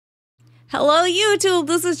Hello YouTube,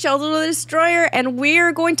 this is Sheldon the Destroyer, and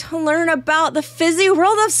we're going to learn about the Fizzy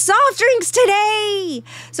world of soft drinks today!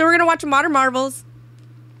 So we're going to watch Modern Marvels.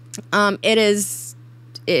 It is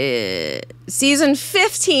season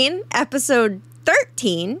 15, episode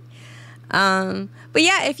 13. But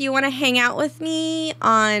yeah, if you want to hang out with me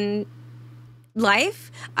on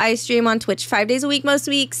live, I stream on Twitch 5 days a week most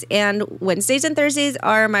weeks, and Wednesdays and Thursdays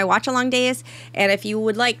are my watch-along days. And if you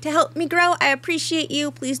would like to help me grow, I appreciate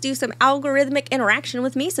you. Please do some algorithmic interaction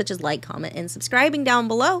with me, such as like, comment, and subscribing down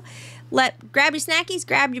below. Grab your snackies,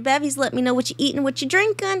 grab your bevies, let me know what you're eating, what you're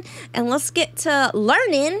drinking, and let's get to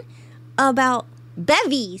learning about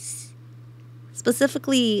Bevies,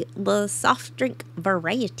 specifically the soft drink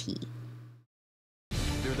variety.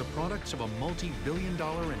 They're the products of a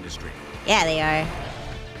multi-billion-dollar industry. Yeah, they are.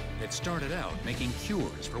 It started out making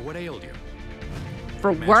cures for what ailed you.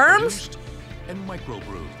 For worms? And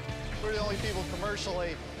microbrewed. We're the only people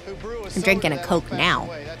commercially who brew a I'm drinking a Coke now.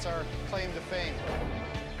 That's our claim to fame.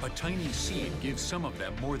 A tiny seed gives some of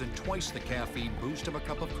them more than twice the caffeine boost of a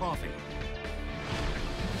cup of coffee.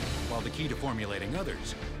 While the key to formulating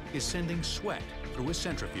others is sending sweat through a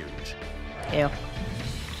centrifuge. Ew.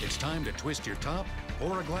 It's time to twist your top,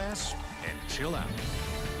 pour a glass, and chill out.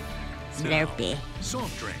 Slurpee. Now,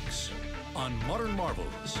 soft drinks on Modern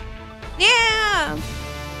Marvels. Yeah!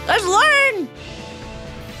 Let's learn!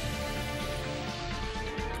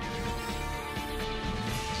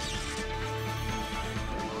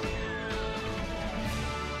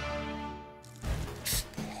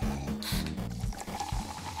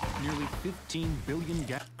 Nearly 15 billion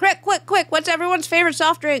gallons. Quick! What's everyone's favorite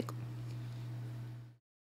soft drink?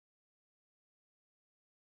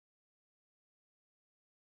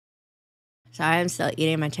 Sorry, I'm still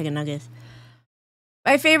eating my chicken nuggets.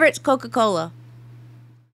 My favorite's Coca-Cola.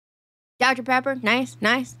 Dr. Pepper, nice.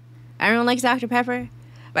 Everyone likes Dr. Pepper.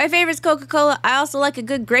 My favorite's Coca-Cola. I also like a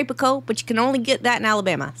good grape of Coke, but you can only get that in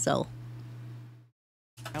Alabama, so.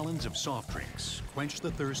 Gallons of soft drinks quench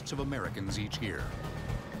the thirsts of Americans each year.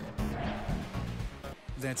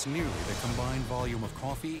 That's nearly the combined volume of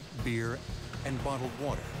coffee, beer, and bottled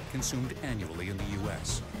water consumed annually in the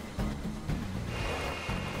U.S.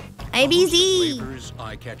 IBZ! Flavors,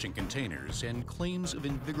 eye-catching containers, and claims of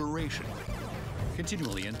invigoration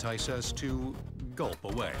continually entice us to gulp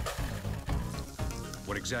away.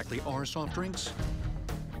 What exactly are soft drinks?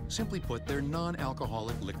 Simply put, they're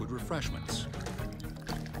non-alcoholic liquid refreshments.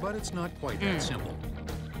 But it's not quite that simple.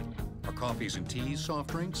 Are coffees and teas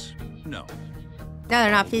soft drinks? No. No,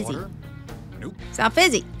 they're not fizzy. Water? Nope. It's not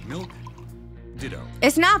fizzy. Milk? Ditto.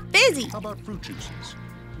 It's not fizzy. How about fruit juices?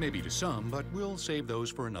 Maybe to some, but we'll save those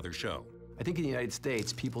for another show. I think in the United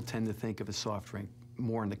States, people tend to think of a soft drink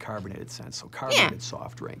more in the carbonated sense, so carbonated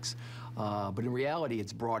soft drinks. But in reality,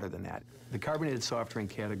 it's broader than that. The carbonated soft drink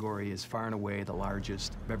category is far and away the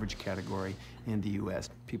largest beverage category in the U.S.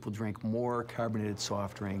 People drink more carbonated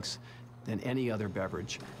soft drinks than any other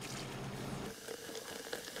beverage.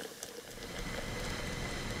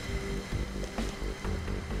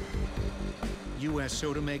 U.S.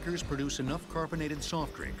 soda makers produce enough carbonated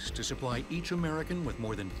soft drinks to supply each American with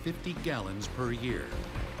more than 50 gallons per year.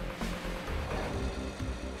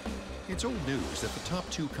 It's old news that the top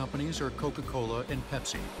two companies are Coca-Cola and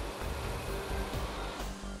Pepsi,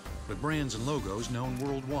 with brands and logos known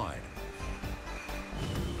worldwide.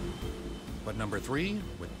 But number 3,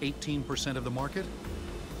 with 18% of the market,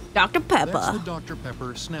 Dr. Pepper. that's the Dr.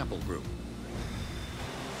 Pepper Snapple Group.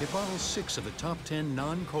 It bottles 6 of the top 10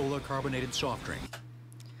 non-cola carbonated soft drinks.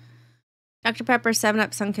 Dr. Pepper,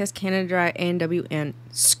 7-Up, Sunkist, Canada Dry, A&W, and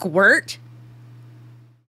Squirt?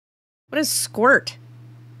 What is Squirt?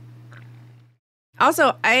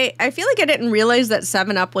 Also, I feel like I didn't realize that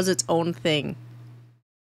 7-Up was its own thing.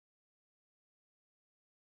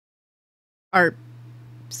 Or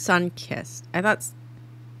Sunkist. I thought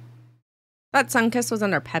Sunkist was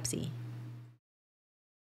under Pepsi.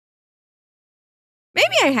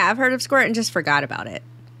 Maybe I have heard of Squirt and just forgot about it.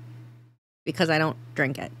 Because I don't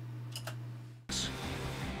drink it.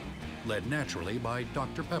 Led naturally by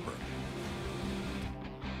Dr. Pepper.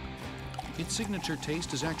 Its signature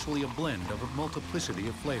taste is actually a blend of a multiplicity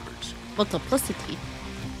of flavors. Multiplicity.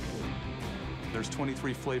 There's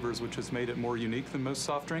 23 flavors, which has made it more unique than most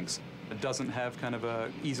soft drinks. It doesn't have kind of a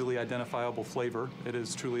easily identifiable flavor. It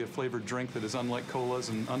is truly a flavored drink that is unlike colas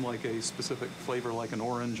and unlike a specific flavor like an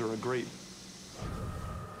orange or a grape.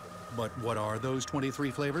 But what are those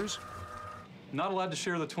 23 flavors? Not allowed to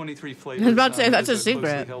share the 23 flavors. I was about to say, that's It's a secret.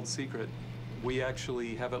 closely held secret. We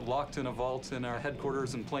actually have it locked in a vault in our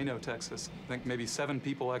headquarters in Plano, Texas. I think maybe 7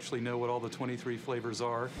 people actually know what all the 23 flavors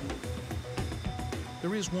are.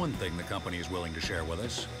 There is one thing the company is willing to share with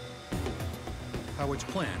us. Howard's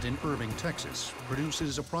plant in Irving, Texas,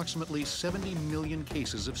 produces approximately 70 million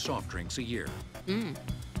cases of soft drinks a year.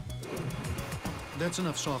 That's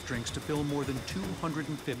enough soft drinks to fill more than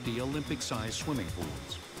 250 Olympic-sized swimming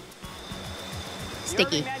pools. The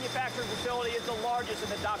Irving manufacturing facility is the largest in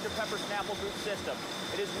the Dr. Pepper Snapple Group system.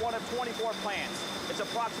 It is one of 24 plants. It's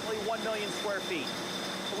approximately 1 million square feet.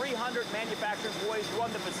 300 manufacturing employees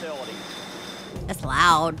run the facility. That's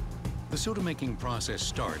loud. The soda-making process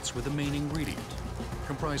starts with the main ingredient,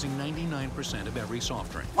 comprising 99% of every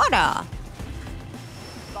soft drink. What a...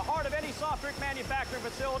 The heart of any soft drink manufacturing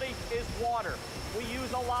facility is water. We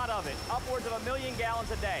use a lot of it, upwards of 1 million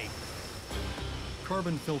gallons a day.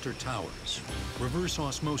 Carbon filter towers, reverse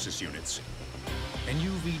osmosis units, and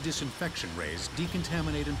UV disinfection rays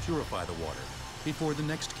decontaminate and purify the water before the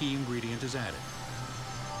next key ingredient is added.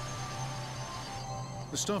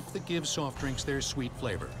 The stuff that gives soft drinks their sweet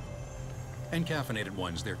flavor, and caffeinated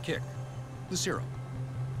ones their kick, the syrup.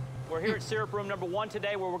 We're here at syrup room number 1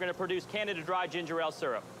 today, where we're going to produce Canada Dry ginger ale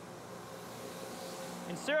syrup.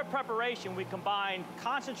 In syrup preparation, we combine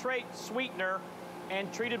concentrate, sweetener,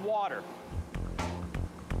 and treated water.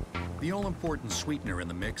 The all-important sweetener in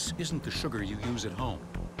the mix isn't the sugar you use at home.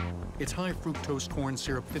 It's high fructose corn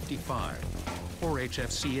syrup 55, or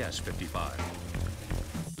HFCS 55.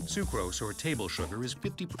 Sucrose, or table sugar, is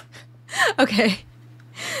 50%. Okay.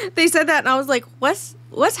 They said that and I was like, what's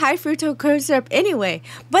high fructose corn syrup anyway?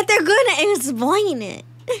 But they're gonna explain it.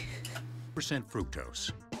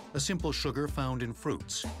 Fructose, a simple sugar found in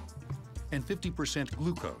fruits, and 50%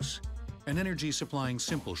 glucose, an energy-supplying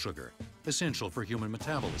simple sugar, essential for human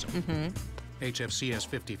metabolism. HFCS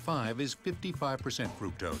 55 is 55%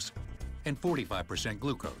 fructose and 45%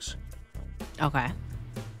 glucose. Okay.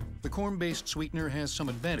 The corn-based sweetener has some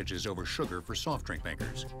advantages over sugar for soft drink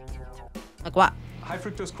makers. Like what? High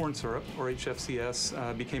fructose corn syrup, or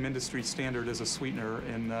HFCS, became industry standard as a sweetener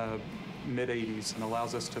in the mid-'80s and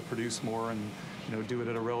allows us to produce more and do it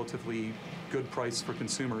at a relatively good price for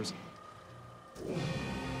consumers.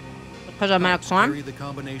 Because I'm at carry the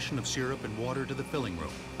combination of syrup and water to the filling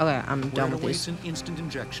room. Okay, I'm done with awaits these. an instant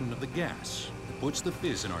injection of the gas that puts the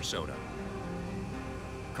fizz in our soda.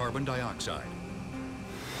 Carbon dioxide.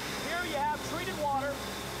 Here you have treated water,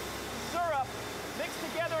 syrup, mixed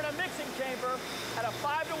together in a mixing chamber at a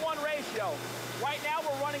 5-to-1 ratio. Right now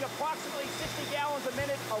we're running approximately 60 gallons a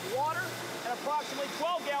minute of water and approximately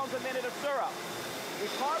 12 gallons a minute of syrup. We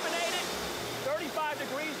carbonate it 35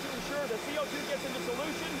 degrees to ensure the CO2 gets into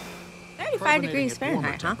solution. 35 degrees at warmer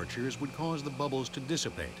Fahrenheit, huh? temperatures would cause the bubbles to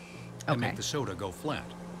dissipate and make the soda go flat.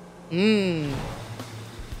 Mmm.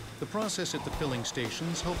 The process at the filling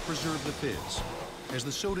stations help preserve the fizz, as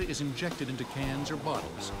the soda is injected into cans or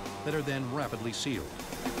bottles that are then rapidly sealed.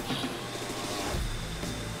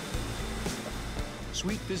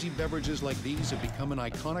 Sweet fizzy beverages like these have become an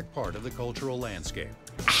iconic part of the cultural landscape.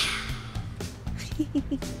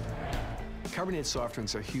 Carbonated soft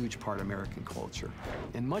drinks are a huge part of American culture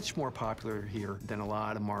and much more popular here than a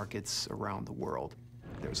lot of markets around the world.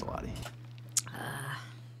 There's a lot of...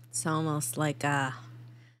 It's almost like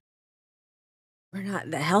we're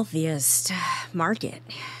not the healthiest market.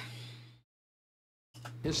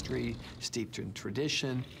 History steeped in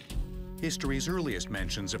tradition. History's earliest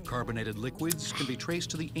mentions of carbonated liquids can be traced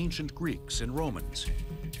to the ancient Greeks and Romans.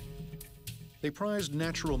 They prized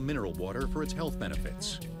natural mineral water for its health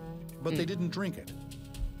benefits, but they didn't drink it.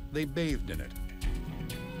 They bathed in it.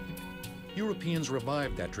 Europeans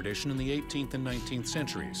revived that tradition in the 18th and 19th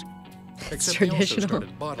centuries, except they also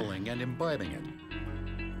started bottling and imbibing it.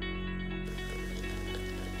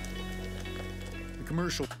 The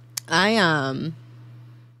commercial...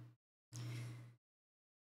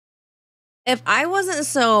 If I wasn't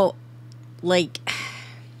so, like...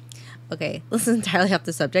 Okay, this is entirely off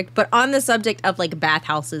the subject, but on the subject of, like,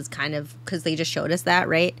 bathhouses, kind of, because they just showed us that,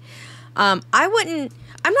 right? I'm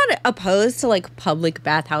not opposed to, like, public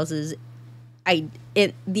bathhouses,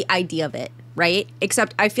 the idea of it, right?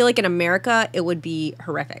 Except I feel like in America, it would be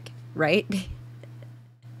horrific, right?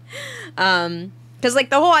 Because, like,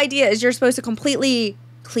 the whole idea is you're supposed to completely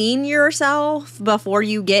clean yourself before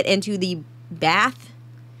you get into the bath.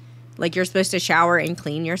 Like, you're supposed to shower and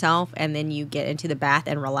clean yourself, and then you get into the bath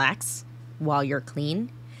and relax while you're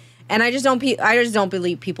clean. And I just don't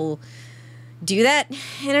believe people do that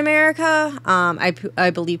in America. I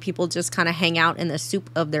believe people just kind of hang out in the soup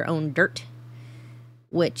of their own dirt,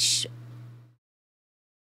 which,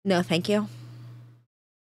 no, thank you.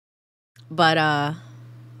 But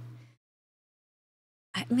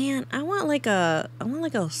man, I want like a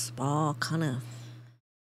spa kind of.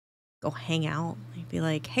 Go hang out. I'd be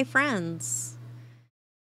like, hey, friends.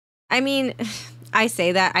 I mean, I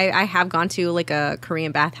say that I have gone to like a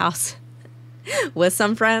Korean bathhouse with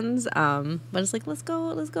some friends, but it's like let's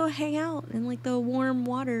go hang out in like the warm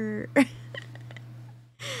water.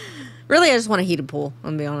 Really, I just want a heated pool.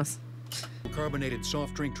 I'm gonna be honest. Carbonated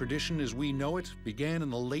soft drink tradition as we know it began in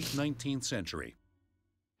the late 19th century.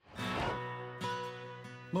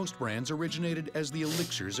 Most brands originated as the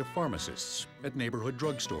elixirs of pharmacists at neighborhood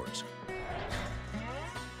drugstores.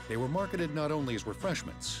 They were marketed not only as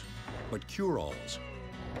refreshments, but cure-alls.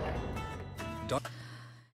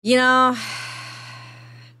 You know,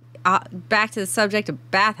 back to the subject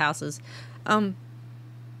of bathhouses.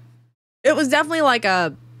 It was definitely like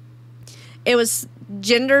it was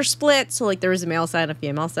gender split, so like there was a male side and a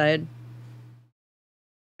female side.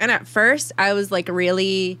 And at first I was like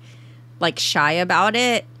really like shy about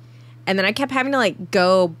it, and then I kept having to like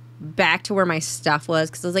go back to where my stuff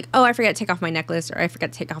was because I was like, oh, I forgot to take off my necklace, or I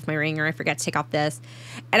forgot to take off my ring, or I forgot to take off this.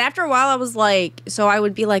 And after a while I was like, so I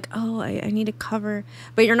would be like, oh, I need to cover,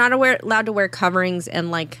 but you're not allowed to wear coverings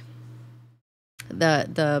in like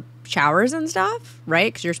the showers and stuff,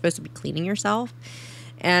 right? Because you're supposed to be cleaning yourself.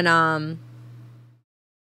 And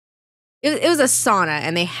it was a sauna,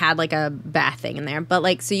 and they had like a bath thing in there, but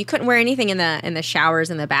like, so you couldn't wear anything in the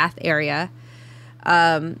showers in the bath area.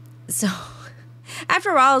 So after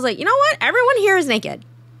a while I was like, you know what? Everyone here is naked,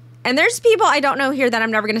 and there's people I don't know here that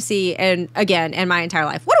I'm never gonna see again in my entire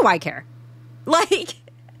life. What do I care? Like,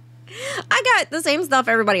 I got the same stuff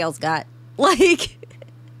everybody else got. Like,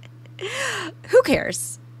 who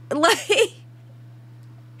cares? Like,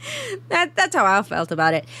 that's how I felt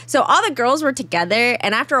about it. So all the girls were together,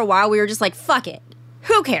 and after a while we were just like, fuck it,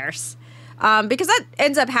 who cares? Because that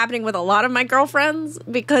ends up happening with a lot of my girlfriends,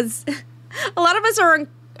 because a lot of us are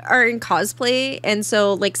in cosplay, and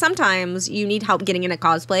so like sometimes you need help getting into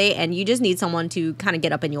cosplay, and you just need someone to kind of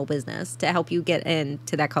get up in your business to help you get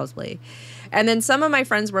into that cosplay. And then some of my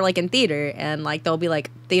friends were like in theater, and like they'll be like,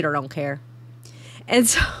 theater don't care. And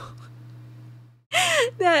so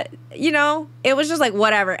that, you know, it was just like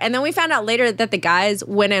whatever. And then we found out later that the guys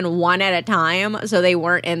went in one at a time, so they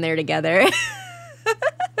weren't in there together.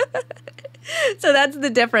 So that's the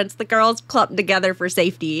difference. The girls clump together for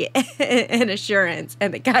safety and assurance,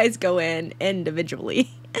 and the guys go in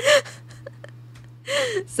individually.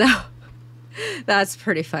 So that's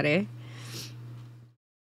pretty funny.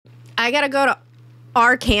 I gotta go to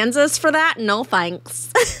Arkansas for that? No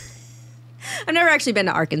thanks. I've never actually been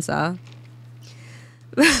to Arkansas.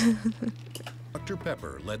 Dr.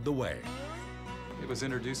 Pepper led the way. It was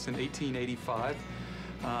introduced in 1885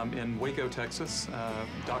 in Waco, Texas.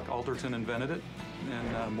 Doc Alderton invented it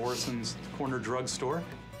in Morrison's Corner Drug Store.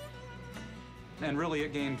 And really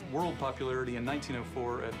it gained world popularity in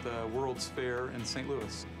 1904 at the World's Fair in St.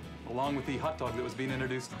 Louis, along with the hot dog that was being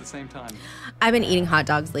introduced at the same time. I've been eating hot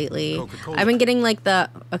dogs lately. Coca-Cola. I've been getting like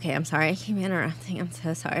okay, I'm sorry. I keep interrupting. I'm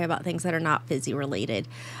so sorry about things that are not Fizzy related.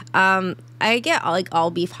 I get like all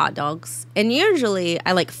beef hot dogs, and usually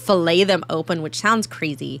I like fillet them open, which sounds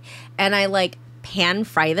crazy, and I like pan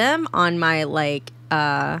fry them on my like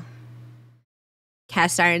cast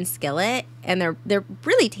iron skillet, and they're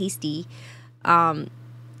really tasty.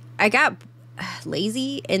 I got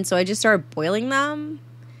lazy, and so I just started boiling them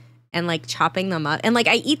and like chopping them up, and like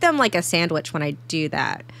I eat them like a sandwich when I do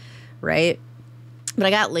that, right? But I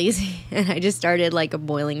got lazy, and I just started like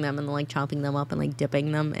boiling them and like chopping them up and like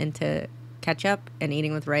dipping them into ketchup and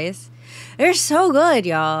eating with rice. They're so good,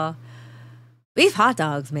 y'all. Beef hot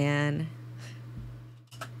dogs, man.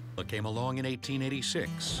 It came along in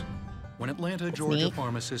 1886 when Atlanta, Georgia neat.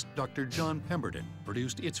 pharmacist Dr. John Pemberton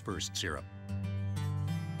produced its first syrup.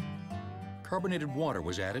 Carbonated water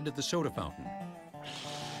was added at the soda fountain,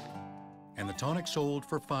 and the tonic sold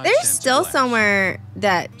for 5 There's cents still a glass. somewhere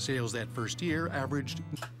that Sales that first year averaged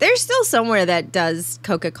does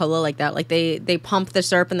Coca-Cola like that. Like they pump the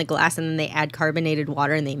syrup in the glass, and then they add carbonated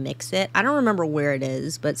water and they mix it. I don't remember where it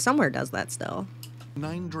is, but somewhere does that still.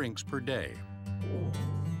 9 drinks per day.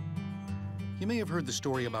 You may have heard the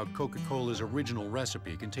story about Coca-Cola's original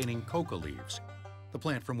recipe containing coca leaves, the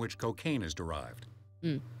plant from which cocaine is derived.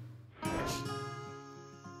 Mm.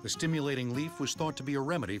 The stimulating leaf was thought to be a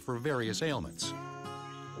remedy for various ailments.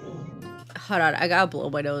 Hold on, I gotta blow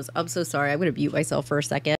my nose. I'm so sorry. I'm gonna mute myself for a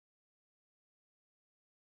second.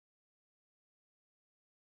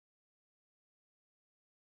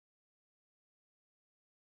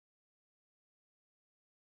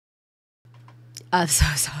 I'm so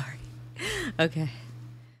sorry. Okay.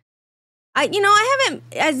 I haven't,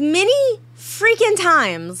 as many freaking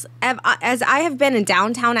times as I have been in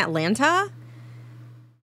downtown Atlanta,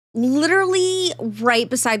 literally right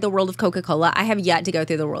beside the world of Coca-Cola. I have yet to go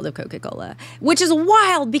through the world of Coca-Cola, which is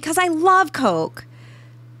wild because I love Coke.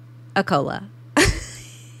 A cola.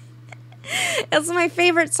 It's my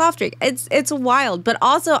favorite soft drink. It's wild, but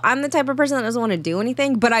also I'm the type of person that doesn't want to do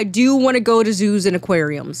anything, but I do want to go to zoos and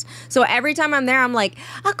aquariums. So every time I'm there, I'm like,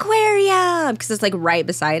 aquarium, because it's like right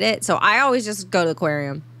beside it. So I always just go to the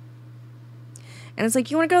aquarium. And it's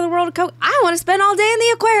like, you want to go to the world of Coke? I want to spend all day in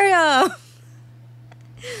the aquarium.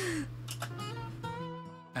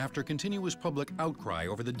 After continuous public outcry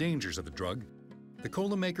over the dangers of the drug, the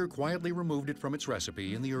cola maker quietly removed it from its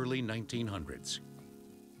recipe in the early 1900s.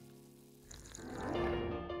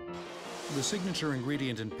 The signature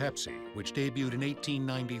ingredient in Pepsi, which debuted in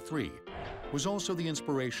 1893, was also the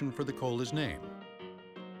inspiration for the cola's name.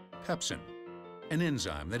 Pepsin, an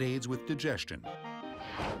enzyme that aids with digestion.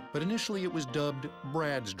 But initially it was dubbed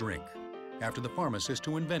Brad's drink, after the pharmacist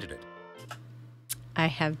who invented it. I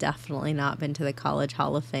have definitely not been to the College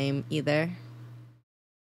Hall of Fame either,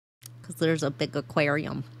 because there's a big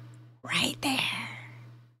aquarium right there.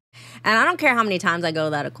 And I don't care how many times I go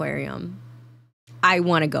to that aquarium. I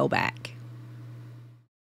want to go back.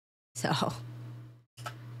 So.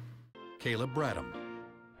 Caleb Bradham.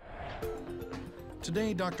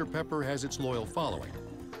 Today, Dr. Pepper has its loyal following,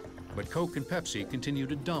 but Coke and Pepsi continue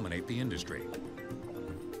to dominate the industry.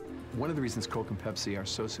 One of the reasons Coke and Pepsi are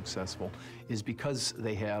so successful is because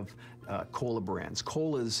they have cola brands.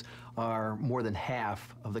 Colas are more than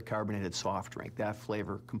half of the carbonated soft drink, that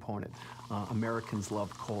flavor component. Americans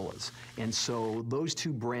love colas. And so those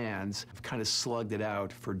two brands have kind of slugged it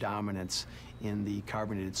out for dominance in the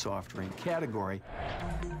carbonated soft drink category.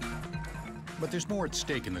 But there's more at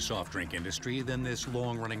stake in the soft drink industry than this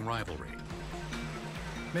long-running rivalry.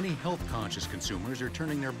 Many health-conscious consumers are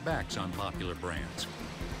turning their backs on popular brands,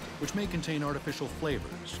 which may contain artificial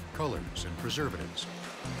flavors, colors, and preservatives.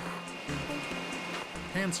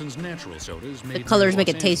 Hanson's natural sodas, made The colors in make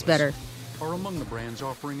Los it taste Angeles, better. are among the brands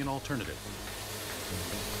offering an alternative.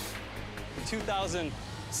 In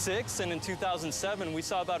 2006 and in 2007, we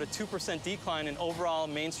saw about a 2% decline in overall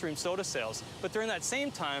mainstream soda sales. But during that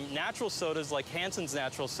same time, natural sodas like Hanson's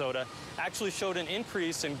natural soda actually showed an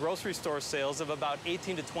increase in grocery store sales of about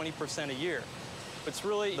 18 to 20% a year. It's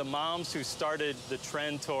really the moms who started the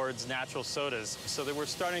trend towards natural sodas. So they were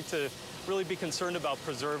starting to really be concerned about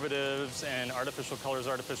preservatives and artificial colors,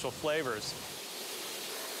 artificial flavors.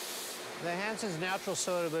 The Hanson's natural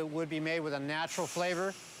soda would be made with a natural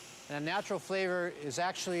flavor, and a natural flavor is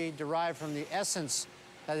actually derived from the essence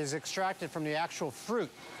that is extracted from the actual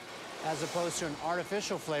fruit, as opposed to an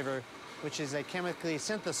artificial flavor, which is a chemically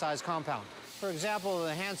synthesized compound. For example,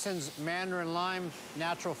 the Hanson's mandarin lime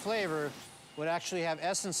natural flavor would actually have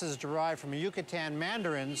essences derived from Yucatan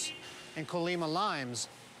mandarins and Colima limes,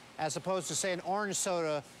 as opposed to, say, an orange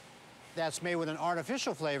soda that's made with an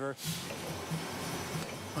artificial flavor.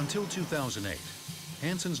 Until 2008,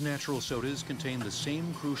 Hanson's natural sodas contained the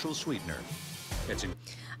same crucial sweetener.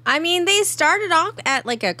 I mean, they started off at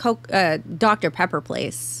like a Coke, Dr. Pepper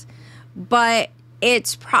place, but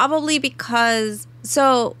it's probably because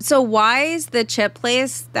so Wise, the chip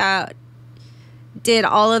place that did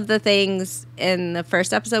all of the things in the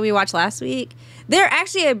first episode we watched last week, they're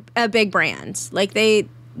actually a big brand. Like, they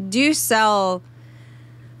do sell,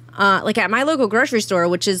 like at my local grocery store,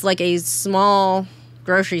 which is like a small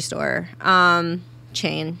grocery store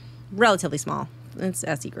chain, relatively small. It's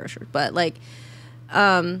SE Grocery, but like,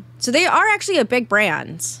 so they are actually a big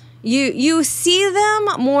brand. You see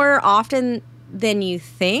them more often than you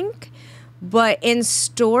think, but in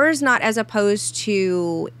stores, not as opposed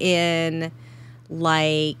to in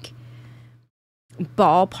like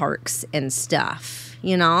ballparks and stuff,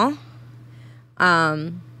 you know?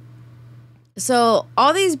 So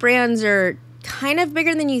all these brands are kind of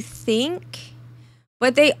bigger than you think,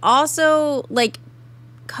 but they also, like,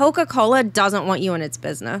 Coca-Cola doesn't want you in its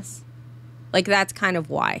business. Like, that's kind of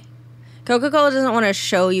why. Coca-Cola doesn't want to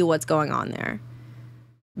show you what's going on there,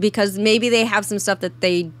 because maybe they have some stuff that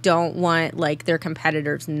they don't want, like, their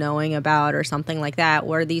competitors knowing about or something like that,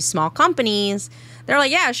 where these small companies, they're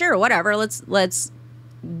like, yeah, sure, whatever, let's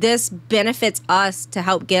this benefits us to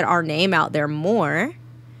help get our name out there more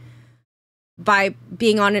by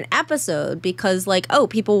being on an episode, because, like, oh,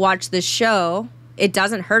 people watch this show, it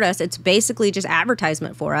doesn't hurt us, it's basically just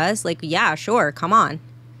advertisement for us. Like, yeah, sure, come on.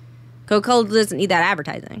 Coca-Cola doesn't need that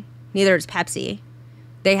advertising. Neither does Pepsi.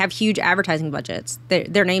 They have huge advertising budgets.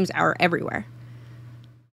 Their names are everywhere.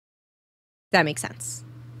 That makes sense.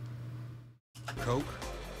 Coke,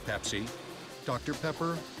 Pepsi, Dr.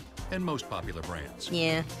 Pepper, and most popular brands.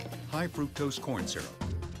 Yeah. High fructose corn syrup.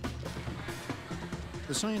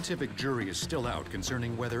 The scientific jury is still out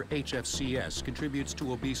concerning whether HFCS contributes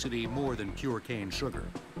to obesity more than pure cane sugar.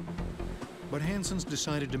 But Hansen's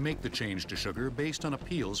decided to make the change to sugar based on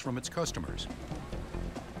appeals from its customers.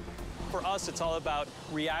 For us, it's all about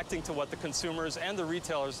reacting to what the consumers and the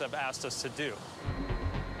retailers have asked us to do.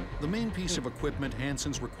 The main piece of equipment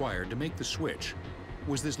Hansen's required to make the switch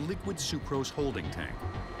was this liquid sucrose holding tank.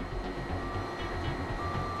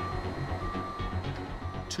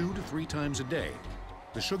 2 to 3 times a day,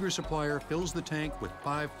 the sugar supplier fills the tank with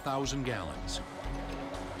 5,000 gallons.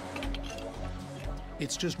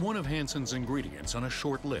 It's just one of Hansen's ingredients on a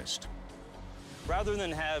short list. Rather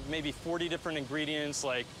than have maybe 40 different ingredients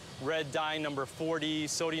like red dye number 40,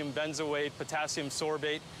 sodium benzoate, potassium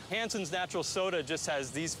sorbate, Hansen's natural soda just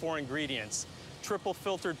has these 4 ingredients: triple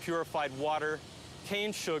filtered purified water,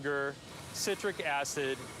 cane sugar, citric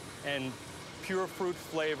acid, and pure fruit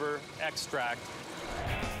flavor extract.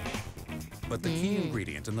 But the key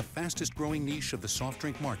ingredient in the fastest growing niche of the soft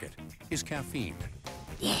drink market is caffeine.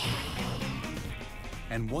 Yeah.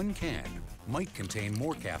 And one can might contain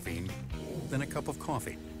more caffeine than a cup of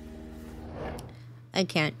coffee. I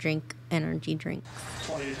can't drink energy drinks.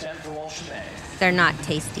 20 to 10 for Walsh Bay. They're not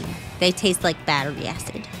tasty. They taste like battery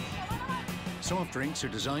acid. Soft drinks are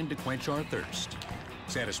designed to quench our thirst,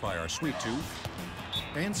 satisfy our sweet tooth,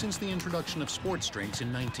 and since the introduction of sports drinks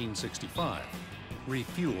in 1965,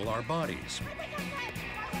 refuel our bodies.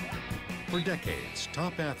 For decades,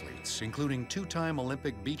 top athletes, including 2-time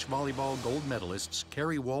Olympic beach volleyball gold medalists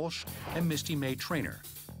Kerry Walsh and Misty May Traynor,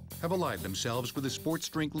 have allied themselves with a sports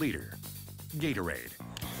drink leader, Gatorade.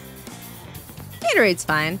 Gatorade's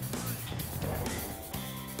fine.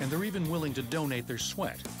 And they're even willing to donate their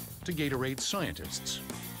sweat to Gatorade scientists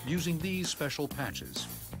using these special patches.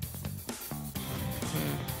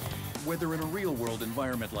 Whether in a real-world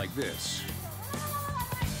environment like this,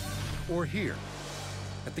 or here,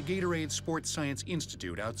 at the Gatorade Sports Science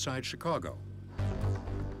Institute outside Chicago,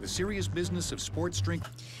 the serious business of sports drink.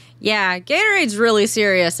 Yeah, Gatorade's really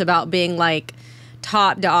serious about being like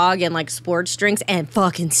top dog in like sports drinks and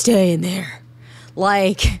fucking staying there.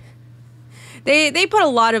 Like they actually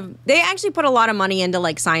put a lot of money into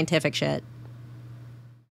like scientific shit.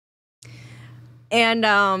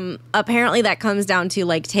 And apparently that comes down to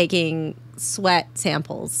like taking sweat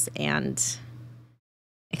samples and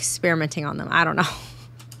experimenting on them. I don't know.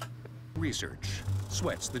 Research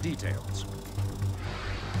sweats the details.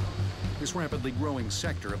 This rapidly growing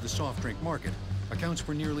sector of the soft drink market accounts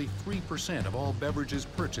for nearly 3% of all beverages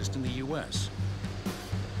purchased in the U.S.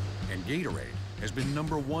 And Gatorade has been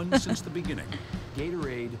 #1 since the beginning.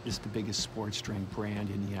 Gatorade is the biggest sports drink brand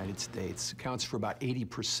in the United States. Accounts for about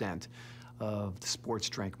 80% of the sports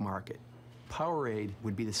drink market. Powerade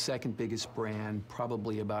would be the second biggest brand,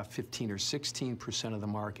 probably about 15 or 16% of the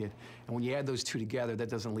market. And when you add those two together, that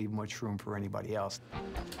doesn't leave much room for anybody else.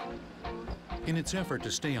 In its effort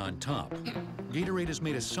to stay on top, Gatorade has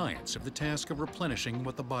made a science of the task of replenishing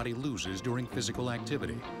what the body loses during physical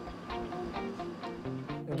activity.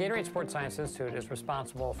 The Gatorade Sports Science Institute is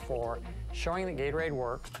responsible for showing that Gatorade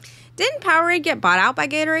works. Didn't Powerade get bought out by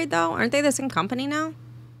Gatorade though? Aren't they the same company now?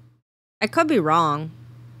 I could be wrong,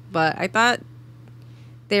 but I thought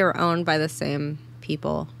they were owned by the same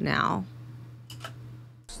people now.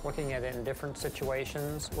 Looking at it in different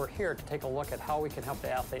situations, we're here to take a look at how we can help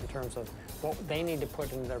the athlete in terms of what they need to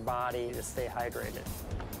put into their body to stay hydrated.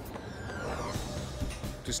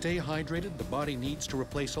 To stay hydrated, the body needs to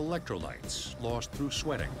replace electrolytes lost through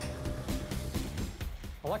sweating.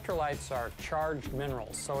 Electrolytes are charged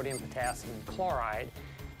minerals, sodium, potassium, and chloride,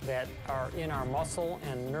 that are in our muscle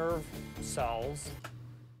and nerve cells.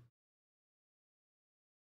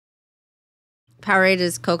 Powerade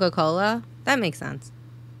is Coca-Cola? That makes sense.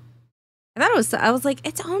 I was like,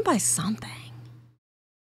 it's owned by something.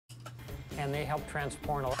 And they help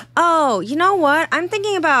transport. Oh, you know what? I'm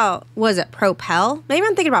thinking about, was it Propel? Maybe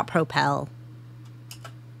I'm thinking about Propel.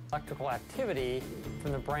 Electrical activity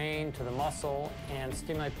from the brain to the muscle and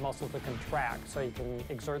stimulate the muscle to contract so you can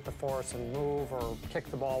exert the force and move or kick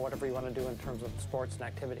the ball, whatever you want to do in terms of sports and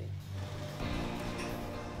activity.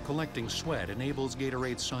 Collecting sweat enables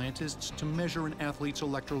Gatorade scientists to measure an athlete's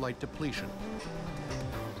electrolyte depletion.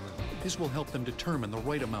 This will help them determine the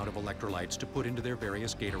right amount of electrolytes to put into their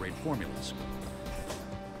various Gatorade formulas.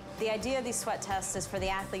 The idea of these sweat tests is for the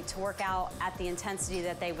athlete to work out at the intensity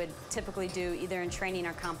that they would typically do either in training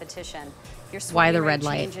or competition. Your sweat rate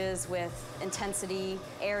changes with intensity,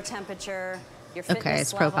 air temperature, your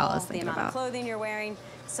fitness level, the amount of clothing you're wearing.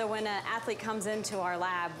 So when an athlete comes into our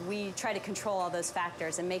lab, we try to control all those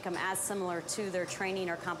factors and make them as similar to their training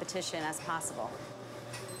or competition as possible.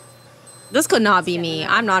 This could not be me.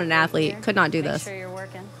 I'm not an athlete. Could not do this. Make sure you're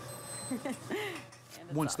working.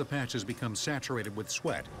 Once the patches become saturated with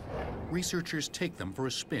sweat, researchers take them for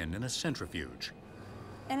a spin in a centrifuge.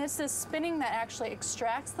 And it's this spinning that actually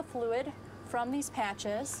extracts the fluid from these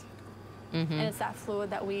patches. And it's that fluid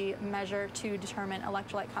that we measure to determine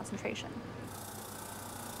electrolyte concentration.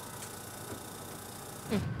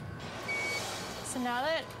 So now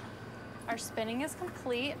that our spinning is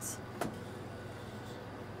complete,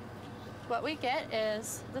 what we get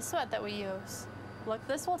is the sweat that we use. Look,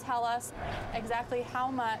 this will tell us exactly how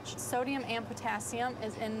much sodium and potassium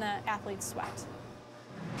is in the athlete's sweat.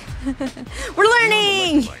 We're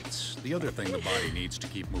learning! The other thing the body needs to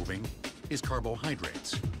keep moving is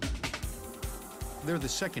carbohydrates. They're the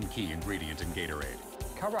second key ingredient in Gatorade.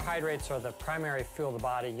 Carbohydrates are the primary fuel the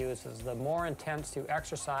body uses. The more intense you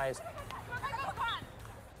exercise,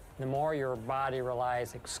 the more your body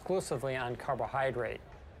relies exclusively on carbohydrate.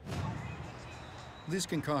 This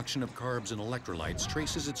concoction of carbs and electrolytes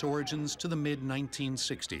traces its origins to the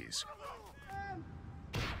mid-1960s.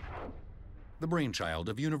 The brainchild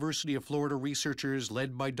of University of Florida researchers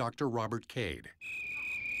led by Dr. Robert Cade.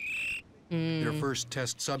 Their first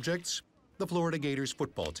test subjects, the Florida Gators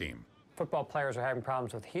football team. Football players are having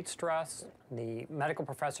problems with heat stress. The medical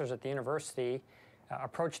professors at the university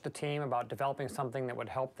approached the team about developing something that would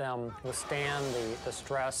help them withstand the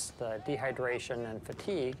stress, the dehydration, and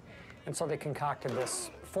fatigue. And so they concocted this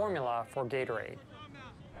formula for Gatorade.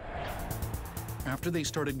 After they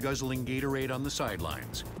started guzzling Gatorade on the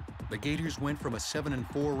sidelines, the Gators went from a 7-4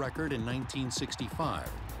 record in 1965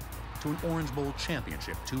 to an Orange Bowl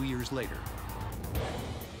championship 2 years later.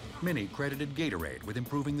 Many credited Gatorade with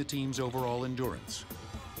improving the team's overall endurance.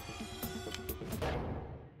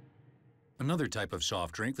 Another type of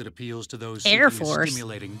soft drink that appeals to those seeking a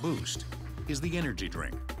stimulating boost is the energy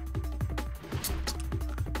drink.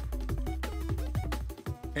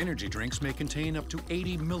 Energy drinks may contain up to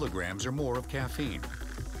 80 milligrams or more of caffeine,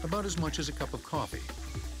 about as much as a cup of coffee,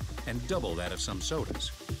 and double that of some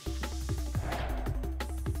sodas.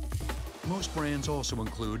 Most brands also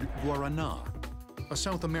include Guaraná, a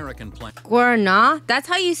South American plant. Guaraná? That's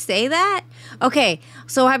how you say that? Okay,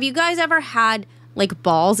 so have you guys ever had like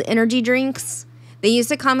Ball's energy drinks? They used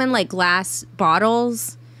to come in like glass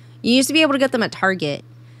bottles. You used to be able to get them at Target.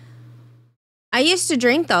 I used to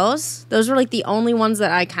drink those. Those were like the only ones that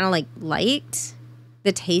I kind of like liked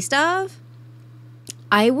the taste of.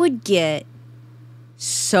 I would get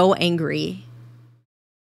so angry.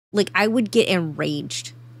 Like I would get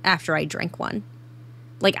enraged after I drank one.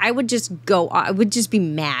 Like I would just be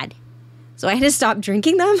mad. So I had to stop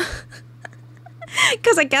drinking them.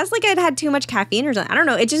 Because I guess like I'd had too much caffeine or something. I don't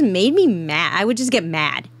know. It just made me mad. I would just get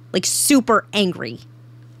mad. Like super angry.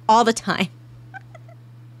 All the time.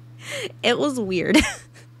 It was weird.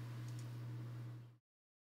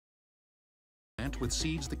 With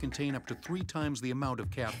seeds that contain up to 3 times the amount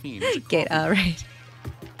of caffeine as a Get right.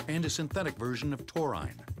 And a synthetic version of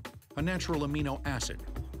taurine, a natural amino acid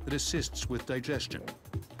that assists with digestion.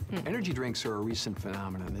 Energy drinks are a recent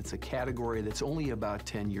phenomenon. It's a category that's only about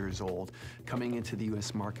 10 years old, coming into the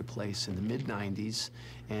U.S. marketplace in the mid-90s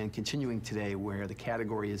and continuing today, where the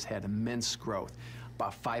category has had immense growth,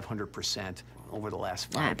 about 500% over the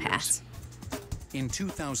last 5 years. In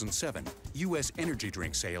 2007, U.S. energy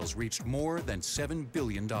drink sales reached more than $7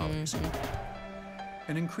 billion.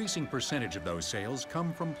 An increasing percentage of those sales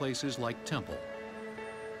come from places like Temple,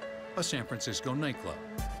 a San Francisco nightclub,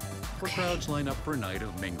 where crowds line up for a night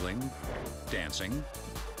of mingling, dancing,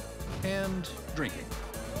 and drinking.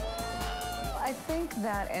 I think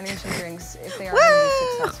that energy drinks, if they are going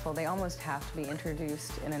to be successful, they almost have to be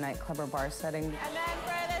introduced in a nightclub or bar setting. And then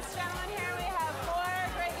for this gentleman here, we have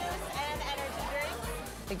 4 Grey Goose and energy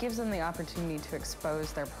drinks. It gives them the opportunity to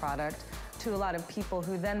expose their product to a lot of people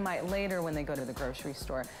who then might later, when they go to the grocery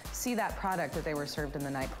store, see that product that they were served in the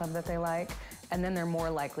nightclub that they like, and then they're more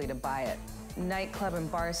likely to buy it. Nightclub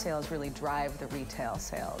and bar sales really drive the retail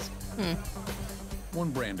sales. One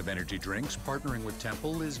brand of energy drinks partnering with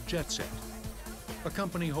Temple is Jet Set, a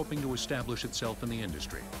company hoping to establish itself in the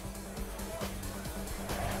industry.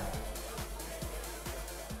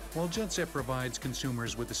 While Jet Set provides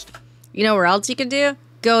consumers with a... You know where else you could do?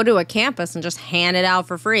 Go to a campus and just hand it out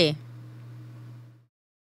for free.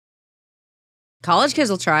 College kids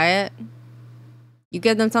will try it. You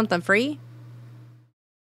give them something free?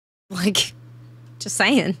 Like, just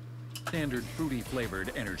saying. Standard fruity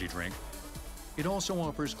flavored energy drink. It also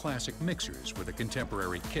offers classic mixers with a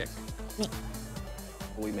contemporary kick.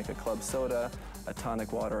 We make a club soda, a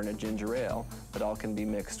tonic water, and a ginger ale that all can be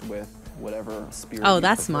mixed with whatever spirit. Oh,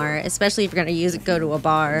 that's smart, especially if you're gonna use it, go to a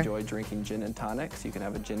bar. Enjoy drinking gin and tonic, so you can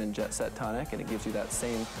have a gin and jet set tonic, and it gives you that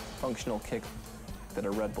same functional kick that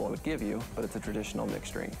a Red Bull would give you, but it's a traditional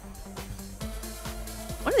mixed drink.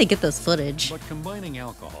 Why do they get those footage? But combining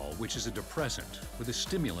alcohol, which is a depressant, with a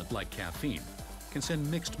stimulant like caffeine, can send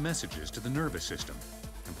mixed messages to the nervous system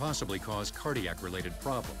and possibly cause cardiac-related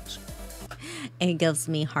problems. It gives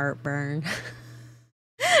me heartburn.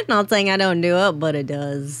 Not saying I don't do it, but it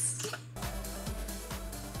does.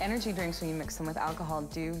 Energy drinks, when you mix them with alcohol,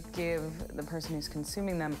 do give the person who's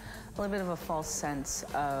consuming them a little bit of a false sense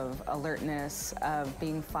of alertness, of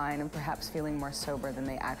being fine, and perhaps feeling more sober than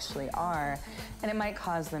they actually are. And it might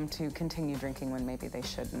cause them to continue drinking when maybe they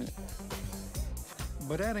shouldn't.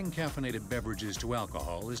 But adding caffeinated beverages to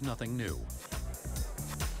alcohol is nothing new.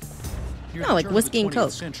 Near No, the like turn of whiskey the and 20th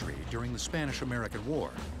Coke. century, during the Spanish-American War,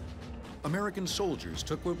 American soldiers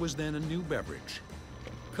took what was then a new beverage,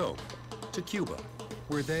 Coke, to Cuba,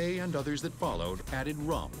 where they and others that followed added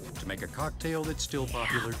rum to make a cocktail that's still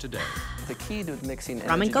popular today. The key to mixing Rum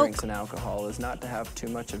and energy Coke. drinks and alcohol is not to have too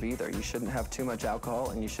much of either. You shouldn't have too much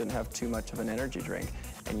alcohol, and you shouldn't have too much of an energy drink.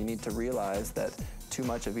 And you need to realize that too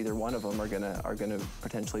much of either one of them are gonna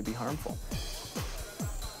potentially be harmful.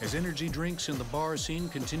 As energy drinks in the bar scene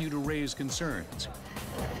continue to raise concerns,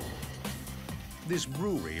 this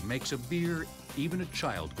brewery makes a beer even a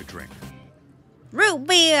child could drink. Root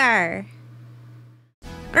beer.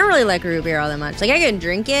 I don't really like root beer all that much. Like, I can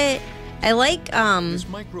drink it. I like This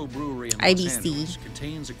microbrewery in Los IBC Angeles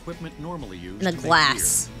contains equipment normally used in the to make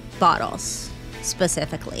glass bottles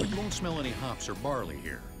specifically. beer. You won't smell any hops or barley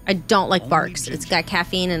here. I don't like Only Barks. It's ginger. got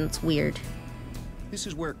caffeine and it's weird. This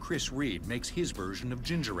is where Chris Reed makes his version of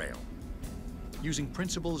ginger ale, using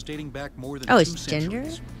principles dating back more than Oh, 2 it's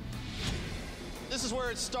centuries. ginger? This is where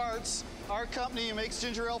it starts. Our company makes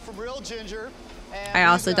ginger ale from real ginger. And I we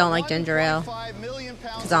also use don't about like ginger ale, 1.5 million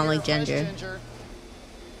pounds 'cause I don't a year like of fresh ginger.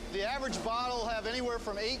 The average bottle will have anywhere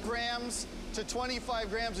from 8 grams to 25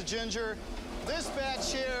 grams of ginger. This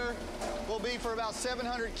batch here will be for about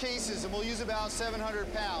 700 cases, and we'll use about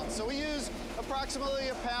 700 pounds. So we use approximately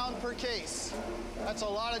a pound per case. That's a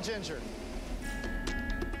lot of ginger.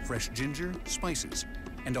 Fresh ginger, spices,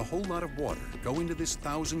 and a whole lot of water go into this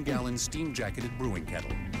 1,000-gallon steam-jacketed brewing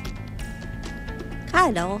kettle.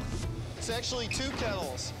 Kettle. It's actually 2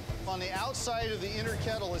 kettles. On the outside of the inner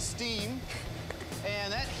kettle is steam,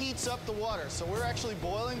 and that heats up the water. So we're actually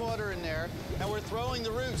boiling water in there, and we're throwing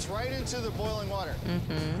the roots right into the boiling water.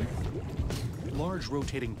 Large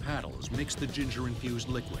rotating paddles mix the ginger-infused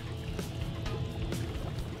liquid.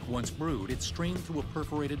 Once brewed, it's strained through a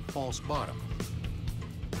perforated false bottom,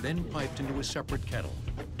 then piped into a separate kettle.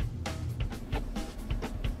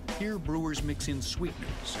 Here, brewers mix in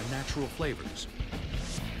sweeteners and natural flavors.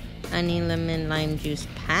 Honey, lemon, lime juice,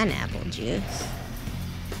 pineapple juice.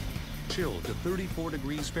 Chilled to 34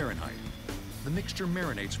 degrees Fahrenheit, the mixture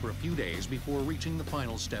marinates for a few days before reaching the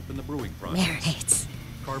final step in the brewing process. Marinates.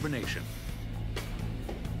 Carbonation.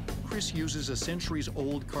 Chris uses a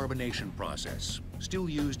centuries-old carbonation process, still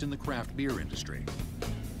used in the craft beer industry.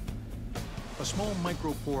 A small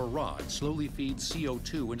micropore rod slowly feeds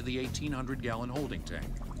CO2 into the 1,800-gallon holding tank.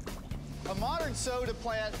 A modern soda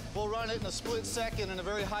plant will run it in a split second in a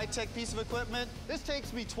very high-tech piece of equipment. This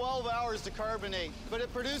takes me 12 hours to carbonate, but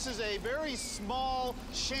it produces a very small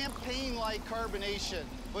champagne-like carbonation,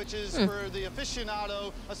 which is, for the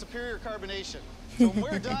aficionado, a superior carbonation. So when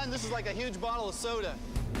we're done, this is like a huge bottle of soda.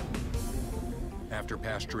 After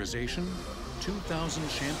pasteurization, 2,000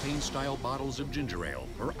 champagne-style bottles of ginger ale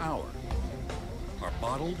per hour are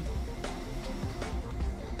bottled,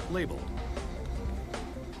 labeled,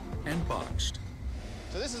 and boxed.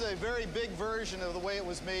 So this is a very big version of the way it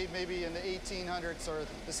was made maybe in the 1800s or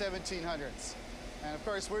the 1700s. And of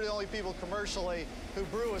course, we're the only people commercially who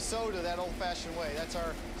brew a soda that old-fashioned way. That's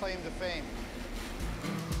our claim to fame.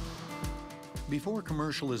 Before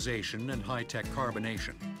commercialization and high-tech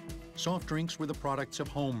carbonation, soft drinks were the products of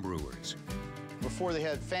home brewers. Before they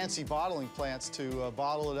had fancy bottling plants to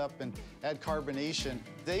bottle it up and add carbonation,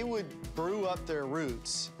 they would brew up their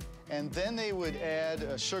roots, and then they would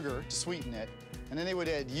add sugar to sweeten it, and then they would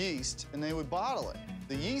add yeast, and they would bottle it.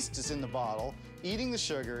 The yeast is in the bottle, eating the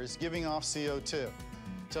sugars, giving off CO2.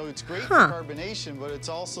 So it's great for carbonation, but it's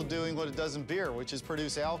also doing what it does in beer, which is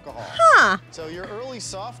produce alcohol. So your early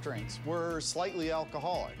soft drinks were slightly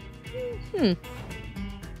alcoholic.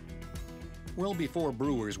 Well before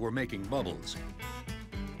brewers were making bubbles,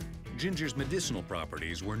 ginger's medicinal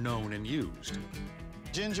properties were known and used.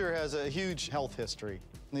 Ginger has a huge health history.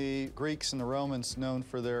 The Greeks and the Romans, known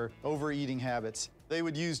for their overeating habits, they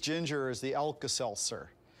would use ginger as the Alka-Seltzer.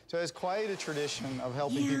 So it has quite a tradition of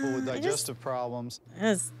helping people with digestive problems. I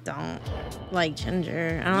just don't like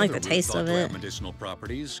ginger. I don't like the taste of it. Medicinal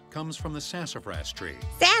properties comes from the sassafras tree.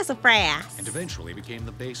 Sassafras! And eventually became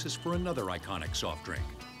the basis for another iconic soft drink,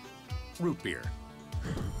 root beer.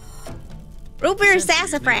 Root beer For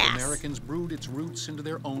centuries, sassafras. Native Americans brewed its roots into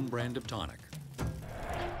their own brand of tonic.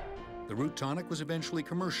 The root tonic was eventually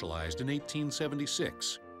commercialized in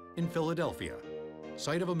 1876 in Philadelphia,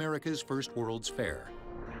 site of America's first World's Fair.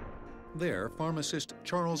 There, pharmacist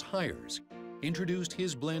Charles Hyers introduced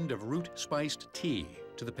his blend of root-spiced tea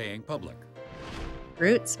to the paying public.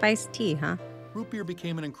 Root spiced tea, huh? Root beer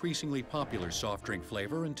became an increasingly popular soft drink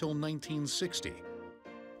flavor until 1960,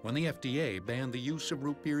 when the FDA banned the use of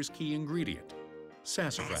root beer's key ingredient,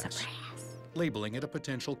 sassafras, labeling it a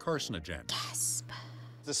potential carcinogen.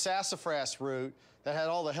 The sassafras root that had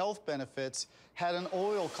all the health benefits had an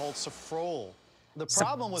oil called safrole. The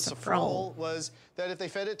problem with safrole was that if they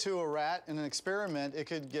fed it to a rat in an experiment, it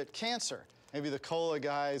could get cancer. Maybe the cola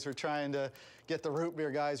guys were trying to get the root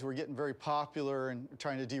beer guys who were getting very popular and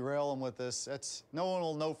trying to derail them with this. No one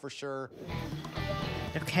will know for sure.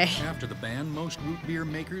 Okay. After the ban, most root beer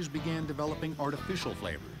makers began developing artificial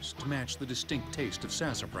flavors to match the distinct taste of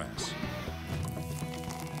sassafras.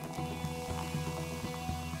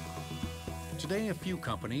 Today, a few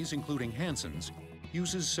companies, including Hanson's,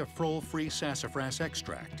 uses safrole-free sassafras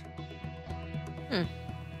extract.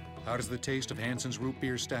 How does the taste of Hanson's root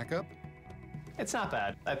beer stack up? It's not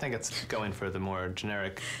bad. I think it's going for the more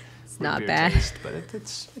generic root not beer bad. taste, but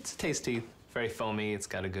it's tasty, very foamy. It's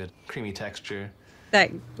got a good creamy texture.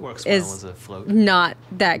 That works well is as a float. not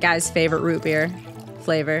that guy's favorite root beer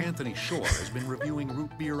flavor. Anthony Shore has been reviewing root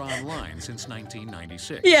beer online since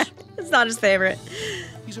 1996. Yeah, it's not his favorite.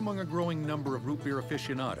 He's among a growing number of root beer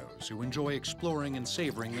aficionados who enjoy exploring and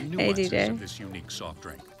savoring the Hey, nuances DJ. of this unique soft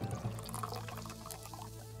drink.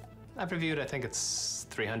 I've reviewed, I think it's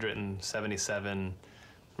 377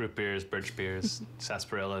 root beers, birch beers,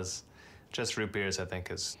 sarsaparillas. Just root beers, I think,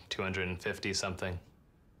 is 250 something.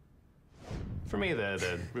 For me,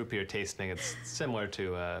 the root beer tasting, it's similar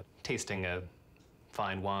to tasting a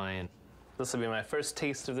fine wine. This will be my first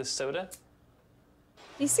taste of this soda.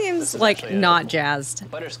 He seems This is like actually a not jazzed.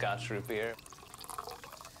 Butterscotch root beer.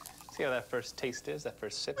 See how that first taste is, that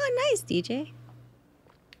first sip? Oh, nice, DJ.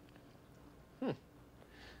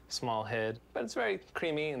 Small head, but it's very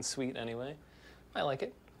creamy and sweet anyway. I like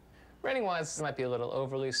it. Rating-wise, it might be a little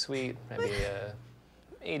overly sweet, maybe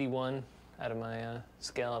 81 out of my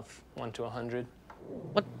scale of 1 to 100.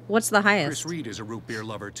 What's the highest? Chris Reed is a root beer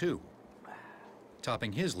lover too.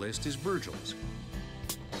 Topping his list is Virgil's,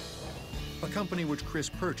 a company which Chris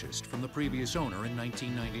purchased from the previous owner in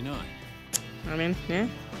 1999. I mean, yeah.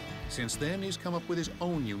 Since then, he's come up with his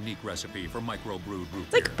own unique recipe for microbrewed root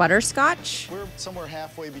It's like butterscotch. We're somewhere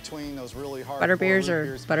halfway between those really hard Butter beers root or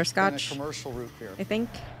beers butterscotch? and a commercial root beer. I think.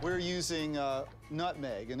 We're using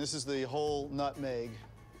nutmeg, and this is the whole nutmeg.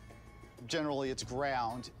 Generally, it's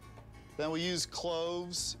ground. Then we use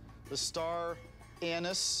cloves, the star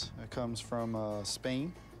anise, that comes from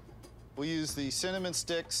Spain. We use the cinnamon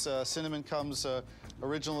sticks. Cinnamon comes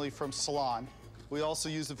originally from Ceylon. We also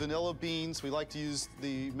use the vanilla beans. We like to use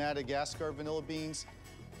the Madagascar vanilla beans.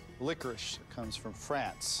 Licorice comes from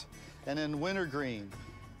France. And then wintergreen,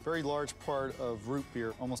 very large part of root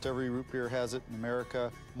beer. Almost every root beer has it in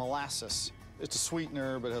America. Molasses. It's a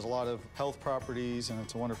sweetener, but it has a lot of health properties, and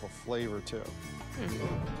it's a wonderful flavor, too.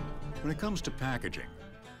 When it comes to packaging,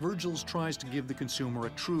 Virgil's tries to give the consumer a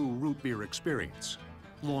true root beer experience.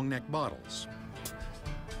 Long neck bottles,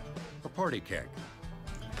 a party keg.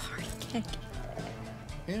 Party keg.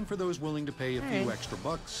 And for those willing to pay a few extra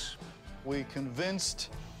bucks, we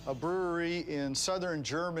convinced a brewery in southern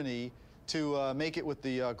Germany to make it with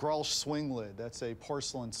the Grolsch swing lid. That's a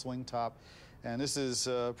porcelain swing top. And this is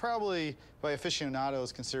probably, by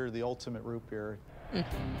aficionados, considered the ultimate root beer.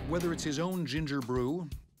 Whether it's his own ginger brew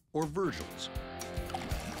or Virgil's,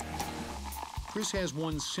 Chris has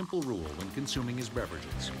one simple rule when consuming his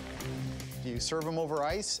beverages. Do you serve them over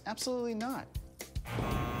ice? Absolutely not.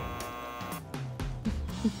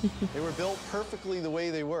 They were built perfectly the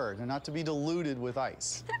way they were. They're not to be diluted with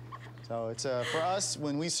ice. So it's for us,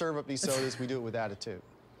 when we serve up these sodas, we do it with attitude.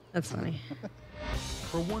 That's funny.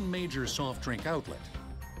 For one major soft drink outlet,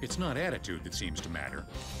 it's not attitude that seems to matter,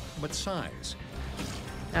 but size.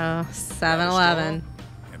 Oh, 7-Eleven.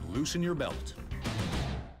 And loosen your belt.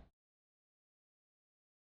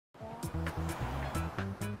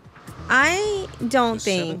 I don't The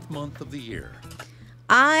think. 7th month of the year.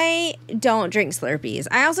 I don't drink Slurpees.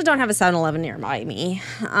 I also don't have a 7-Eleven nearby me.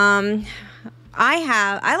 I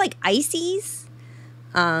like ices,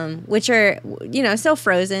 which are, you know, still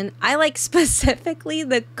frozen. I like specifically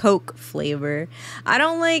the Coke flavor. I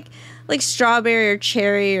don't like strawberry or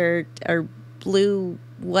cherry or blue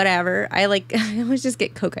whatever. I always just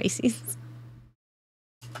get Coke ices.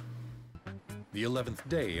 The 11th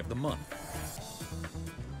day of the month.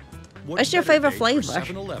 What's your favorite flavor?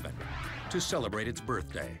 7-Eleven to celebrate its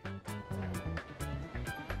birthday.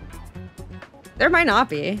 There might not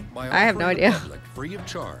be. I have no idea. Public, free of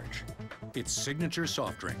charge. Its signature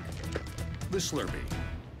soft drink, the Slurpee.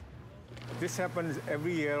 This happens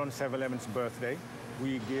every year on 7-Eleven's birthday.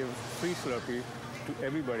 We give free Slurpee to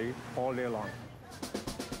everybody all day long.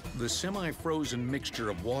 The semi-frozen mixture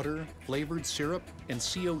of water, flavored syrup, and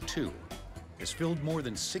CO2 has filled more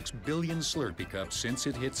than 6 billion Slurpee cups since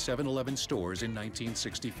it hit 7-Eleven stores in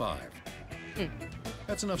 1965.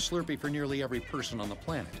 That's enough Slurpee for nearly every person on the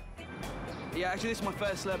planet. Yeah, actually, this is my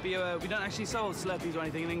first Slurpee. We don't actually sell Slurpees or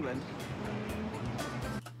anything in England.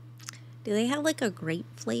 Do they have like a grape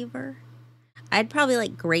flavor? I'd probably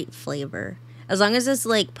like grape flavor, as long as it's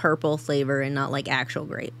like purple flavor and not like actual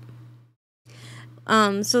grape.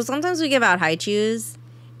 So sometimes we give out high chews,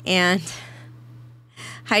 and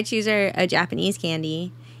high chews are a Japanese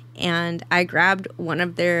candy, and I grabbed one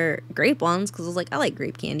of their grape ones because I was like, I like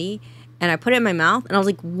grape candy, and I put it in my mouth, and I was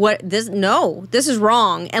like, what? This is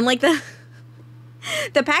wrong. And like the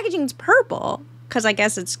packaging's purple because I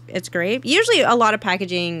guess it's grape. Usually a lot of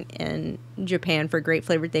packaging in Japan for grape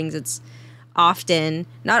flavored things, it's often,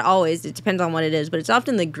 not always, it depends on what it is, but it's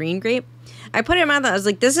often the green grape. I put it in my mouth, I was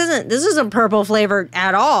like, this isn't purple flavored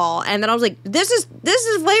at all. And then I was like, this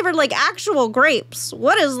is flavored like actual grapes.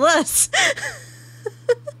 What is this?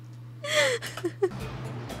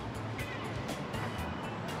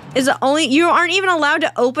 Is it only, you aren't even allowed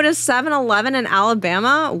to open a 7-Eleven in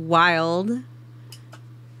Alabama? Wild.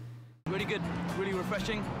 Really good, really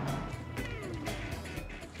refreshing.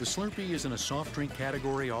 The Slurpee is in a soft drink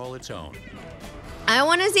category all its own. I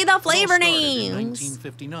want to see the flavor names. In names.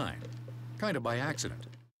 1959, kind of by accident.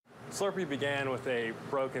 Slurpee began with a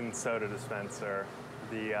broken soda dispenser.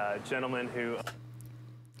 The gentleman who...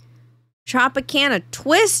 Tropicana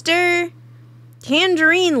Twister,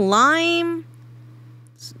 Tangerine Lime,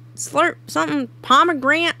 Slurp something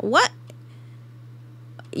pomegranate. What?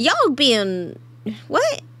 Y'all being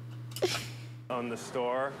what? On the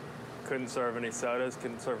store, couldn't serve any sodas,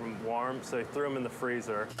 couldn't serve them warm, so they threw them in the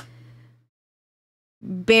freezer.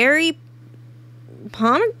 Berry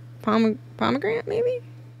pomegranate maybe?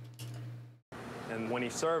 And when he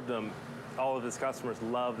served them, all of his customers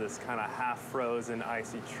loved this kind of half-frozen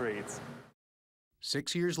icy treats.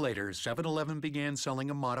 6 years later, 7-Eleven began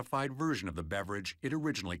selling a modified version of the beverage it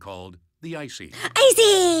originally called the Icy.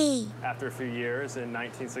 Icy! After a few years, in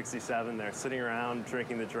 1967, they're sitting around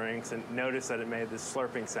drinking the drinks and noticed that it made this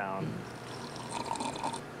slurping sound.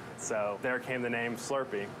 So there came the name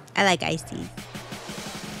Slurpee. I like Icy.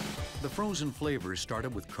 The frozen flavors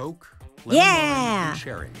started with Coke, lemon lime, and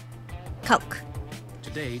cherry. Coke.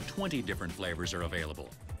 Today, 20 different flavors are available,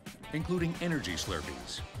 including energy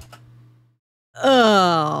Slurpees.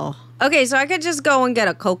 Oh. Okay, so I could just go and get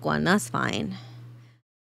a Coke one. That's fine.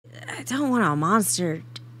 I don't want a Monster.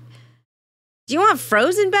 Do you want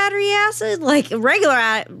frozen battery acid? Like,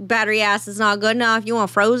 regular battery acid's not good enough. You want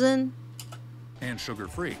frozen? And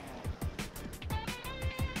sugar-free.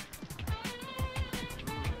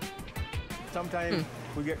 Sometimes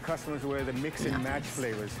we get customers where they mix and match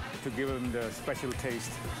flavors to give them the special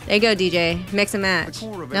taste. There you go, DJ. Mix and match. The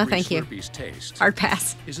core of No, every thank you. Slurpee's taste Hard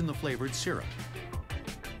pass. is in the flavored syrup,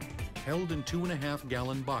 held in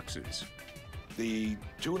 2.5-gallon boxes. The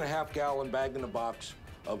 2.5-gallon bag-in-a-box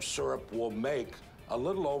of syrup will make a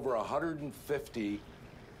little over 150.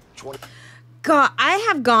 God, I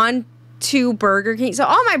have gone to Burger King. So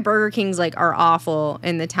all my Burger Kings like are awful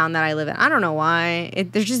in the town that I live in. I don't know why.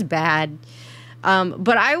 They're just bad.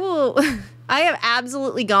 But I will. I have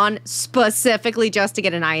absolutely gone specifically just to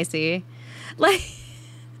get an Icy. Like,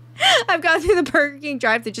 I've gone through the Burger King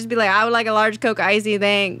drive-thru just be like, I would like a large Coke Icy,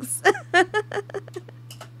 thanks.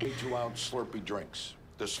 2-ounce Slurpee drinks.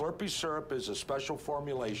 The Slurpee syrup is a special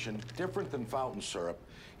formulation, different than fountain syrup,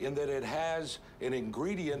 in that it has an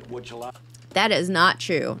ingredient which allows... That is not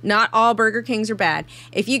true. Not all Burger Kings are bad.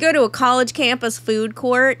 If you go to a college campus food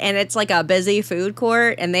court and it's like a busy food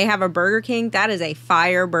court and they have a Burger King, that is a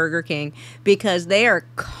fire Burger King because they are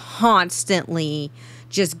constantly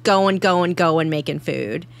just going, making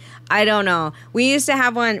food. I don't know. We used to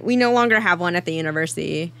have one. We no longer have one at the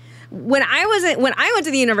university. When I went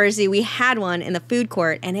to the university, we had one in the food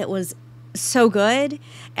court and it was so good.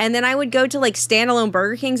 And then I would go to like standalone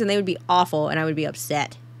Burger Kings and they would be awful and I would be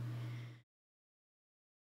upset.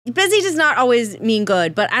 Busy does not always mean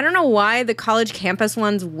good, but I don't know why the college campus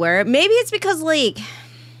ones were. Maybe it's because like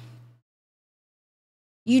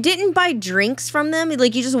you didn't buy drinks from them.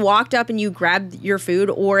 Like you just walked up and you grabbed your food,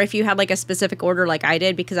 or if you had like a specific order like I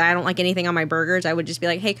did, because I don't like anything on my burgers, I would just be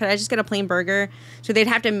like, hey, could I just get a plain burger? So they'd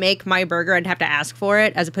have to make my burger. I'd have to ask for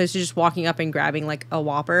it as opposed to just walking up and grabbing like a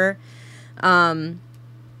Whopper. That's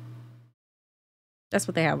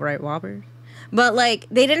what they have, right? Whoppers. But like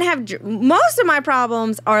they didn't have most of my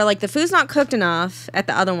problems are like the food's not cooked enough at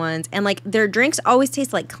the other ones, and like their drinks always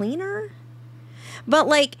taste like cleaner. But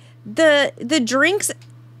like the drinks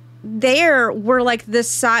there were like this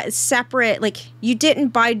separate, like you didn't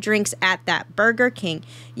buy drinks at that Burger King.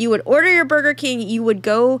 You would order your Burger King, you would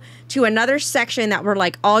go to another section that were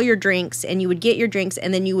like all your drinks, and you would get your drinks,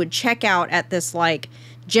 and then you would check out at this like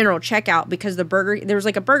general checkout, because there was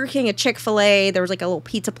like a Burger King, a Chick-fil-A, there was like a little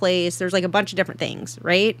pizza place, there's like a bunch of different things,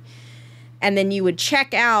 right? And then you would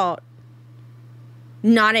check out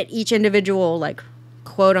not at each individual like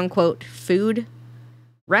quote unquote food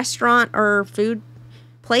restaurant or food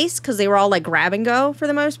place, because they were all like grab and go for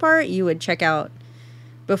the most part. You would check out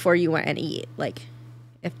before you went and eat, like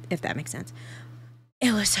if that makes sense.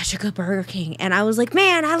 It was such a good Burger King, and I was like,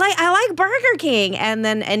 man, I like Burger King. And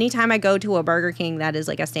then anytime I go to a Burger King that is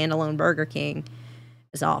like a standalone Burger King,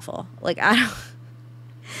 it's awful. Like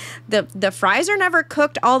the fries are never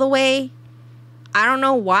cooked all the way. I don't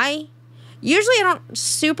know why. Usually I don't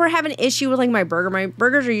super have an issue with like my burger. My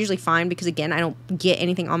burgers are usually fine because again, I don't get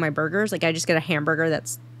anything on my burgers. Like I just get a hamburger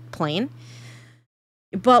that's plain.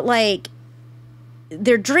 But like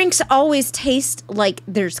their drinks always taste like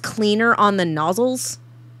there's cleaner on the nozzles.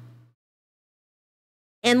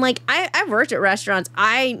 And like I've worked at restaurants.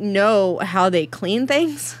 I know how they clean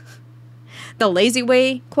things. The lazy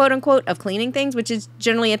way, quote unquote, of cleaning things, which is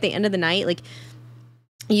generally at the end of the night. Like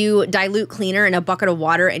you dilute cleaner in a bucket of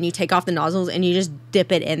water and you take off the nozzles and you just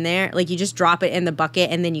dip it in there. Like you just drop it in the bucket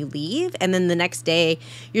and then you leave. And then the next day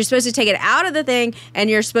you're supposed to take it out of the thing and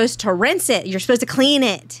you're supposed to rinse it. You're supposed to clean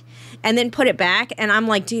it and then put it back. And I'm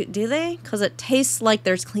like, do they? Because it tastes like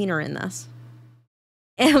there's cleaner in this.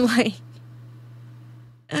 And I'm like,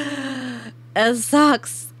 it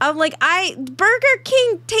sucks. I'm like, Burger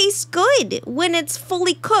King tastes good when it's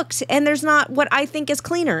fully cooked and there's not what I think is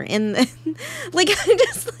cleaner in the, like,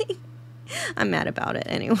 I'm mad about it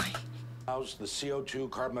anyway. Allows the CO2,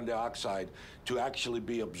 carbon dioxide, to actually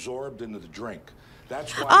be absorbed into the drink.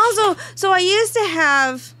 That's why. Also, so I used to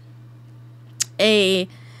have there's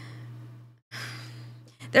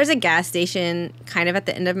a gas station kind of at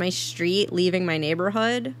the end of my street leaving my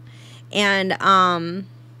neighborhood, and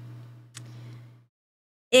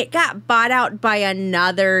it got bought out by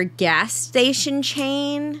another gas station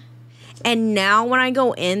chain. And now when I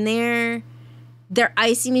go in there, their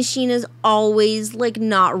icy machine is always like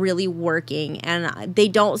not really working. And they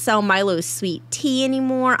don't sell Milo sweet tea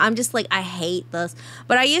anymore. I'm just like, I hate this.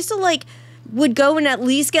 But I used to like, would go and at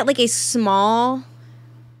least get like a small.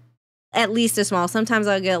 Sometimes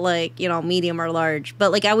I'll get like, you know, medium or large.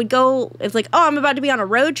 But like I would go, it's like, oh, I'm about to be on a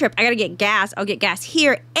road trip. I got to get gas. I'll get gas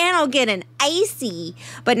here and I'll get an icy.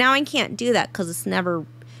 But now I can't do that because it's never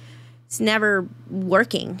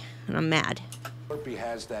working. And I'm mad. Slurpee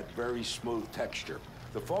has that very smooth texture.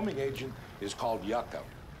 The foaming agent is called yucca.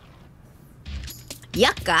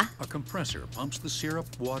 Yucca? A compressor pumps the syrup,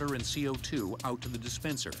 water, and CO2 out to the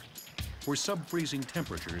dispenser, where sub-freezing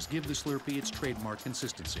temperatures give the Slurpee its trademark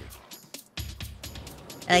consistency.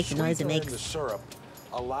 I like the noise it makes. The syrup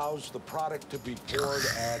allows the product to be poured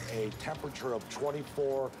at a temperature of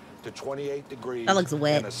 24 to 28 degrees. That looks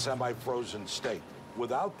wet. In a semi-frozen state.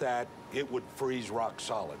 Without that, it would freeze rock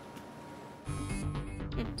solid.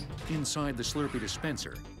 Inside the Slurpee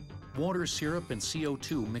dispenser, water, syrup, and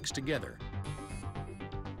CO2 mix together.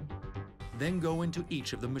 Then go into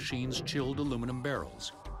each of the machine's chilled aluminum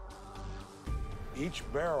barrels. Each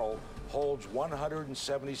barrel holds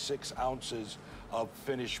 176 ounces of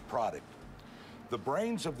finished product. The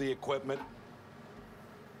brains of the equipment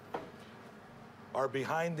are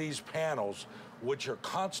behind these panels, which are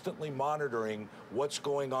constantly monitoring what's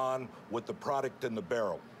going on with the product in the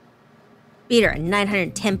barrel. Beater,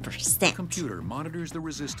 910%. The computer monitors the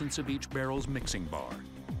resistance of each barrel's mixing bar.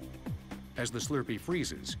 As the Slurpee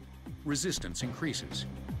freezes, resistance increases.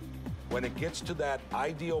 When it gets to that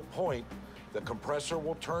ideal point, the compressor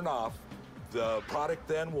will turn off. The product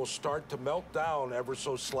then will start to melt down ever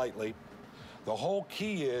so slightly. The whole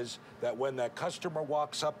key is that when that customer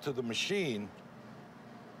walks up to the machine,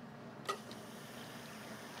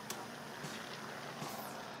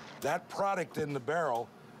 that product in the barrel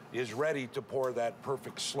is ready to pour that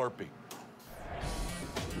perfect Slurpee.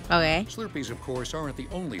 Okay. Slurpees, of course, aren't the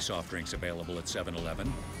only soft drinks available at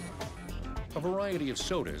 7-Eleven. A variety of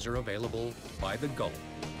sodas are available by the gulp.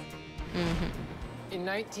 In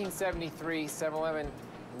 1973, 7-Eleven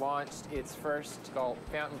launched its first gulp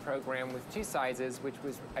fountain program with 2 sizes, which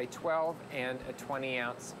was a 12 and a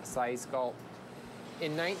 20-ounce size gulp.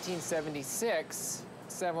 In 1976,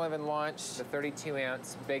 7-Eleven launched the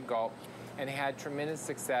 32-ounce big gulp and had tremendous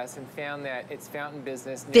success and found that its fountain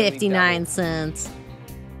business nearly 59 doubled. cents.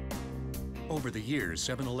 Over the years,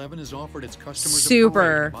 7-Eleven has offered its customers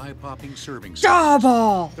Super. a parade of eye-popping serving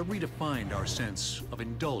Double. that redefined our sense of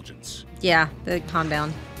indulgence. Yeah, calm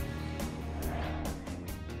down.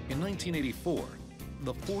 In 1984,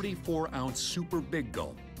 the 44-ounce Super Big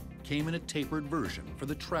Gulp came in a tapered version for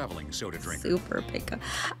the traveling soda drinker. Super Big Gulp.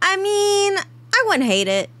 I mean, I wouldn't hate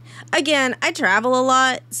it. Again, I travel a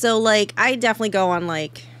lot, so like I definitely go on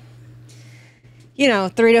like, you know,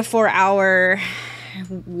 3 to 4 hour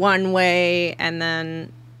one way and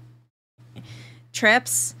then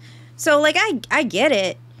trips. So like I get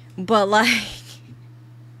it, but like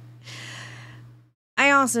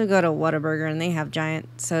I also go to Whataburger and they have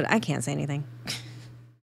giant soda. I can't say anything.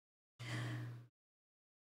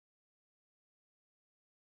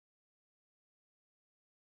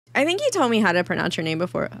 I think you told me how to pronounce your name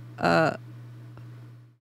before.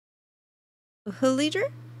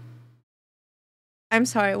 Hulidger? I'm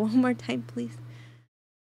sorry, one more time, please.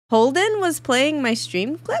 Holden was playing my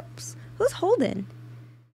stream clips? Who's Holden?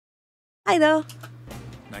 Hi, though.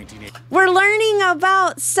 1980. We're learning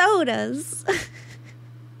about sodas.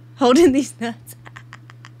 Holding these nuts.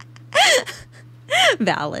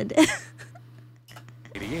 Valid.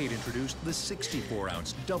 88 introduced the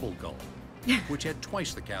 64-ounce Double Gulp, which had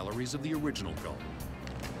twice the calories of the original Gulp.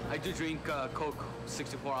 I do drink Coke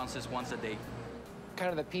 64 ounces once a day.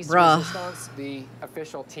 Kind of the piece de Bruh. resistance, the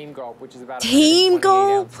official team gulp, which is about Team 128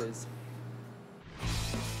 gulp? ounces.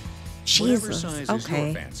 Whatever Jesus, size is okay.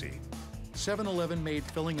 your fancy, 7-Eleven made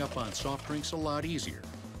filling up on soft drinks a lot easier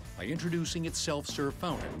by introducing its self-serve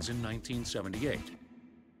fountains in 1978.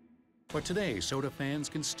 But today, soda fans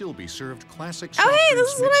can still be served classic soft hey, this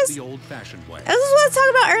drinks is what mixed I the old-fashioned way. This is what I was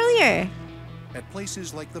talking about earlier. At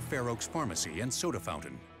places like the Fair Oaks Pharmacy and Soda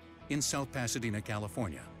Fountain in South Pasadena,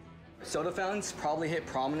 California. Soda fountains probably hit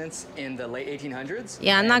prominence in the late 1800s.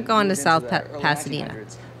 Yeah, I'm not and going to moved into South the early Pasadena.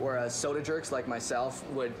 1900s, whereas soda jerks like myself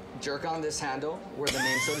would jerk on this handle where the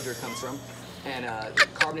name soda jerk comes from, and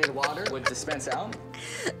carbonated water would dispense out.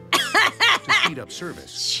 To speed up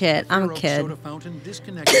service, Shit, the I'm a Fair Oaks kid. Soda Fountain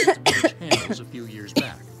disconnected its vintage handles a few years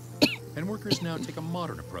back, and workers now take a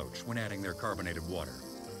modern approach when adding their carbonated water.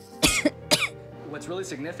 What's really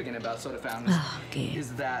significant about soda fountains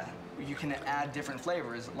is that you can add different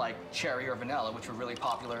flavors like cherry or vanilla, which were really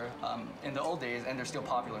popular in the old days, and they're still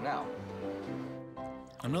popular now.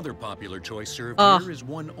 Another popular choice served Ugh. here is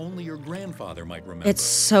one only your grandfather might remember. It's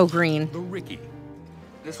so green. The Ricky.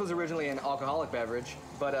 This was originally an alcoholic beverage,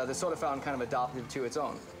 but the soda fountain kind of adopted it to its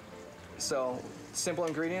own. So, simple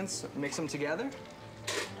ingredients, mix them together,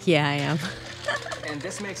 Yeah, I am. and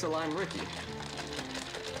this makes a lime Ricky.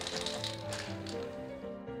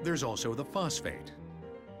 There's also the phosphate.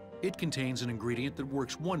 It contains an ingredient that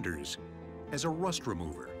works wonders as a rust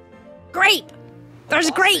remover. Grape! There's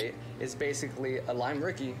a grape! Phosphate is basically a lime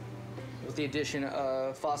Ricky with the addition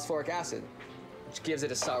of phosphoric acid, which gives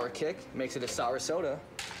it a sour kick, makes it a sour soda.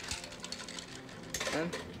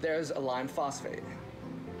 And there's a lime phosphate.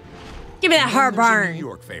 Give me that And then there's a heartburn. New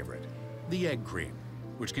York favorite, the egg cream,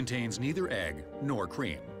 which contains neither egg nor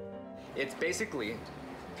cream. It's basically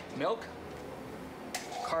milk,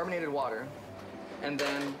 carbonated water, and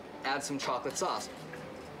then add some chocolate sauce.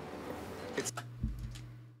 It's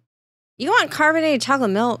You want carbonated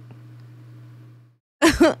chocolate milk?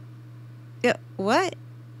 Yeah, what?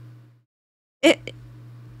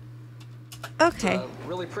 Okay. a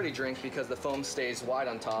really pretty drink because the foam stays white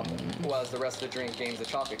on top, while the rest of the drink gains a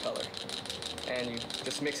chocolate color. And you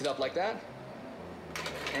just mix it up like that,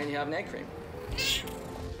 and you have an egg cream.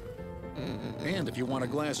 And if you want a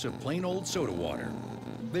glass of plain old soda water,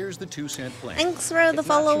 there's the 2-cent plain. Thanks for the It's not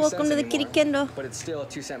follow. 2 Welcome cents to the Kitty anymore, Kindle. But it's still a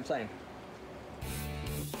 2-cent plain.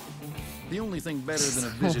 The only thing better than a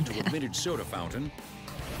visit to a vintage soda fountain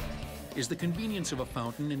is the convenience of a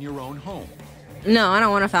fountain in your own home. No, I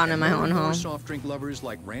don't want a fountain in my More own and more home. soft drink lovers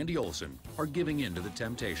like Randy Olson are giving in to the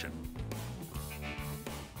temptation.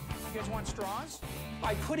 You guys want straws?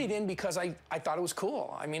 I put it in because I thought it was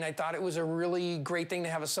cool. I mean, I thought it was a really great thing to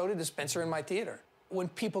have a soda dispenser in my theater. When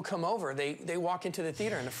people come over, they walk into the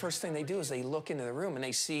theater, and the first thing they do is they look into the room and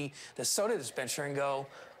they see the soda dispenser and go,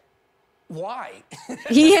 why?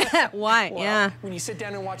 Yeah, why? Well, yeah. When you sit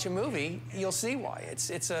down and watch a movie, you'll see why.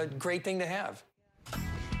 It's a great thing to have.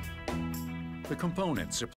 The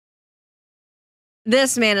components.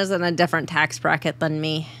 This man is in a different tax bracket than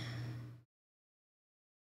me.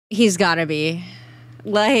 He's got to be.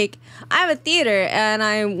 Like, I have a theater, and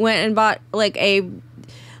I went and bought, like, a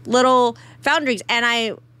little fountain drinks, and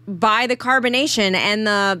I buy the carbonation and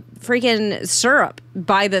the freaking syrup.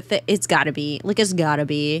 Buy the it's got to be. Like, it's got to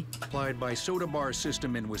be. Applied by Soda Bar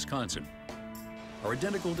System in Wisconsin are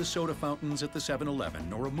identical to soda fountains at the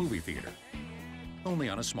 7-Eleven or a movie theater, only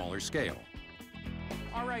on a smaller scale.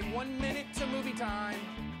 All right, 1 minute to movie time.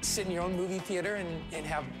 Sit in your own movie theater and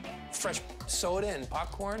have fresh soda and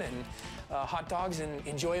popcorn and hot dogs and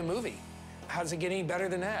enjoy a movie. How does it get any better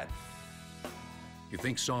than that? You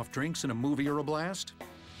think soft drinks in a movie are a blast?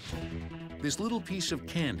 This little piece of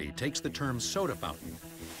candy takes the term soda fountain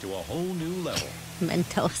to a whole new level.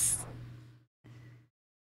 Mentos.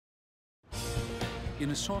 In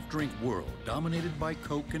a soft drink world dominated by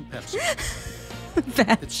Coke and Pepsi,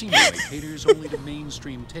 that seemingly caters only to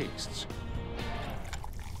mainstream tastes,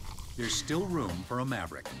 there's still room for a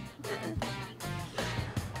maverick.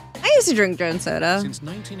 I used to drink Jones Soda. Since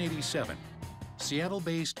 1987,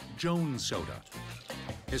 Seattle-based Jones Soda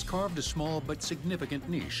has carved a small but significant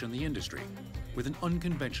niche in the industry with an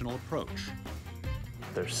unconventional approach.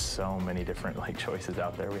 There's so many different choices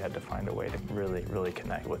out there. We had to find a way to really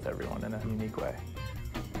connect with everyone in a unique way.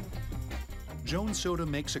 Jones Soda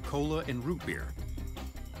makes a cola and root beer,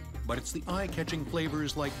 but it's the eye-catching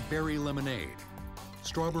flavors like berry lemonade,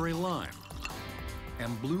 strawberry lime,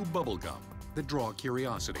 and blue bubblegum that draw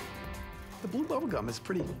curiosity. The blue bubblegum is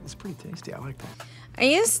pretty tasty. I like that. I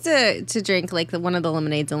used to drink like one of the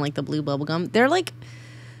lemonades and like the blue bubblegum. They're like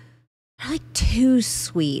too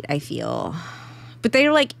sweet, I feel. But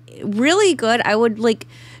they're like really good. I would like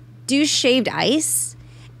do shaved ice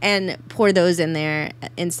and pour those in there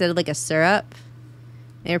instead of like a syrup.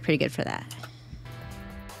 They're pretty good for that.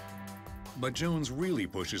 But Jones really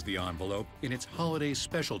pushes the envelope in its holiday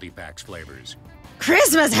specialty packs flavors.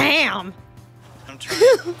 Christmas ham! I'm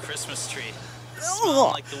trying Christmas tree.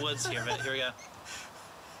 Smelling like the woods here, but here we go.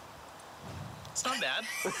 It's not bad.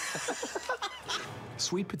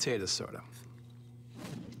 Sweet potato soda.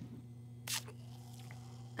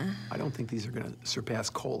 I don't think these are going to surpass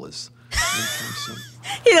colas anytime soon.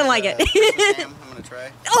 He didn't like it. Ham, I'm gonna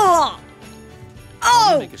try. Oh!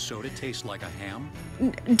 How to make a soda taste like a ham?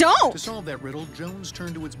 Don't! To solve that riddle, Jones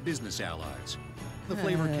turned to its business allies, the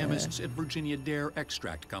flavor chemists at Virginia Dare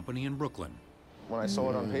Extract Company in Brooklyn. When I saw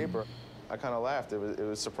it on paper, I kind of laughed. It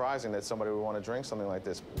was surprising that somebody would want to drink something like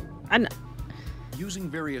this. Using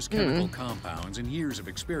various chemical compounds and years of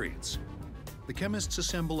experience, the chemists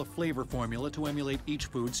assemble a flavor formula to emulate each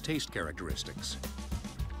food's taste characteristics.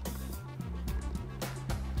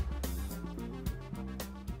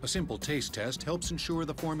 A simple taste test helps ensure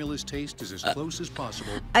the formula's taste is as close as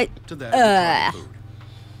possible to that of the target food.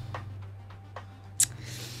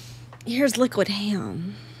 Here's liquid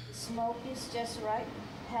ham. Smoke is just right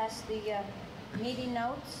past the meaty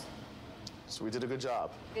notes. So we did a good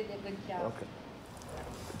job. Did a good job. Okay.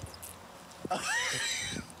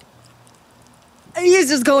 He's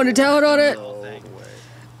just going to town on it.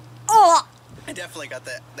 Oh! I definitely got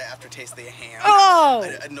the aftertaste of the ham. Oh!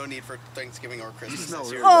 I had no need for Thanksgiving or Christmas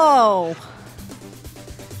this year. Oh!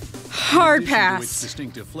 Hard In addition to its pass.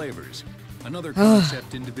 distinctive flavors, another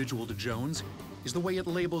concept individual to Jones is the way it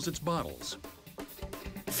labels its bottles.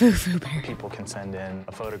 Foo-foo bear. People can send in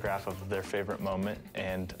a photograph of their favorite moment,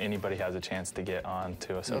 and anybody has a chance to get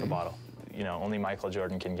onto a soda bottle. You know, only Michael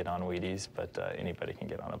Jordan can get on Wheaties, but anybody can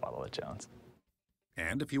get on a bottle of Jones.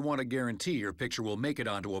 And if you want to guarantee your picture will make it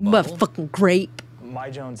onto a bottle, fucking grape. My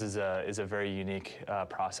Jones is a very unique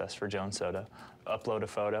process for Jones Soda. Upload a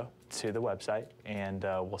photo to the website, and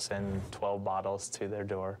we'll send 12 bottles to their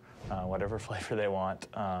door, whatever flavor they want,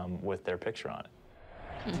 with their picture on it.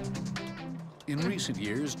 in recent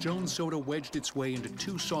years, Jones Soda wedged its way into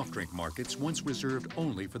two soft drink markets once reserved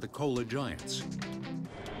only for the cola giants.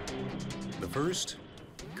 The first,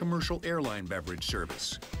 commercial airline beverage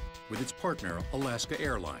service, with its partner, Alaska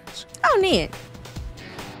Airlines. Oh, neat.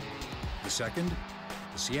 The second,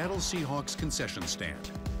 the Seattle Seahawks concession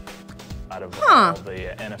stand. Out of all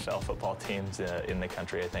the NFL football teams in the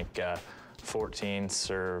country, I think 14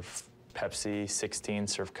 serve Pepsi, 16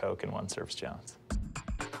 serve Coke, and 1 serves Jones.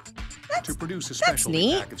 To produce a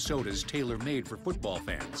specialty pack of sodas tailor-made for football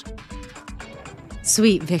fans.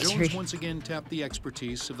 Sweet victory. Jones once again tapped the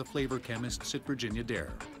expertise of the flavor chemists at Virginia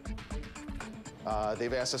Dare.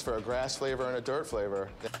 They've asked us for a grass flavor and a dirt flavor.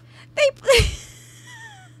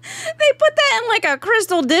 They put that in like a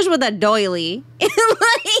crystal dish with a doily.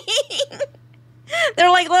 They're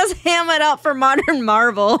like, let's ham it up for modern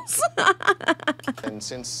marvels. And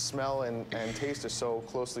since smell and taste are so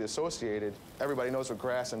closely associated, everybody knows what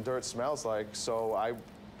grass and dirt smells like, so I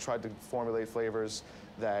tried to formulate flavors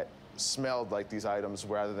that smelled like these items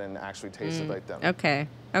rather than actually tasted like them. Okay,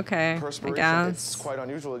 okay. Perspiration, I it's guess. quite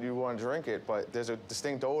unusual that you want to drink it, but there's a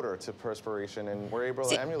distinct odor to perspiration, and we're able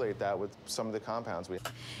to emulate that with some of the compounds we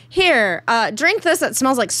have. Here, drink this that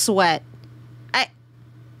smells like sweat.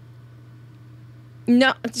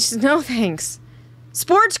 No, just no thanks.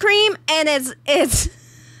 Sports cream, and it's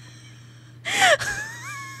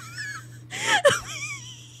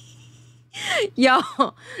Yo,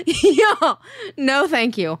 no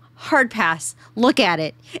thank you. Hard pass. Look at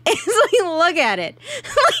it. It's like, look at it.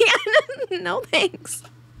 Like, no thanks.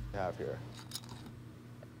 Have here.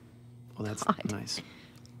 Well, that's nice.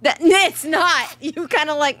 It's not. You kind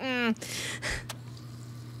of like,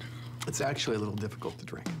 It's actually a little difficult to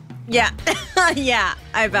drink. Yeah, yeah,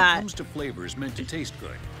 I bet. When it comes to flavors meant to taste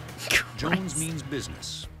good, Jones means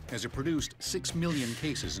business, as it produced 6 million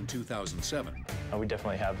cases in 2007. We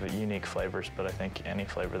definitely have unique flavors, but I think any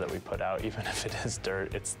flavor that we put out, even if it is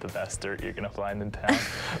dirt, it's the best dirt you're gonna find in town.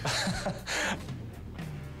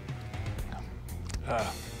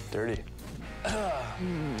 Dirty.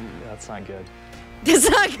 That's not good. That's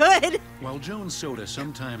not good. While Jones Soda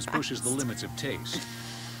sometimes pushes the limits of taste,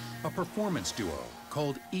 a performance duo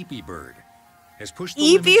called Eepy Bird has pushed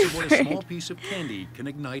the limits of what a small piece of candy can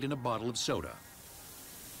ignite in a bottle of soda.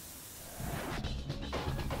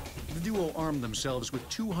 The duo armed themselves with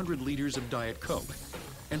 200 liters of Diet Coke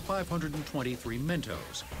and 523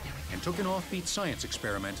 Mentos and took an offbeat science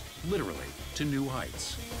experiment literally to new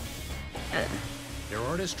heights. Their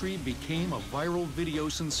artistry became a viral video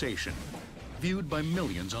sensation, viewed by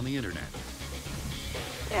millions on the internet.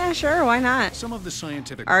 Yeah, sure, why not? Some of the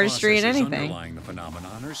scientific Artistry and processes anything. underlying the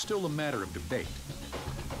phenomenon are still a matter of debate.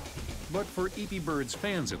 But for Eepy Bird's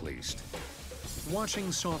fans at least, watching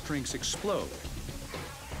soft drinks explode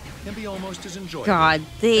can be almost as enjoyable. God,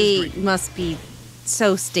 they must be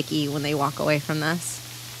so sticky when they walk away from this.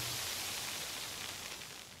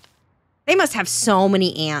 They must have so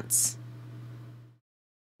many ants.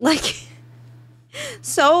 Like,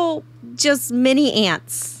 so just many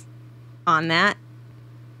ants on that.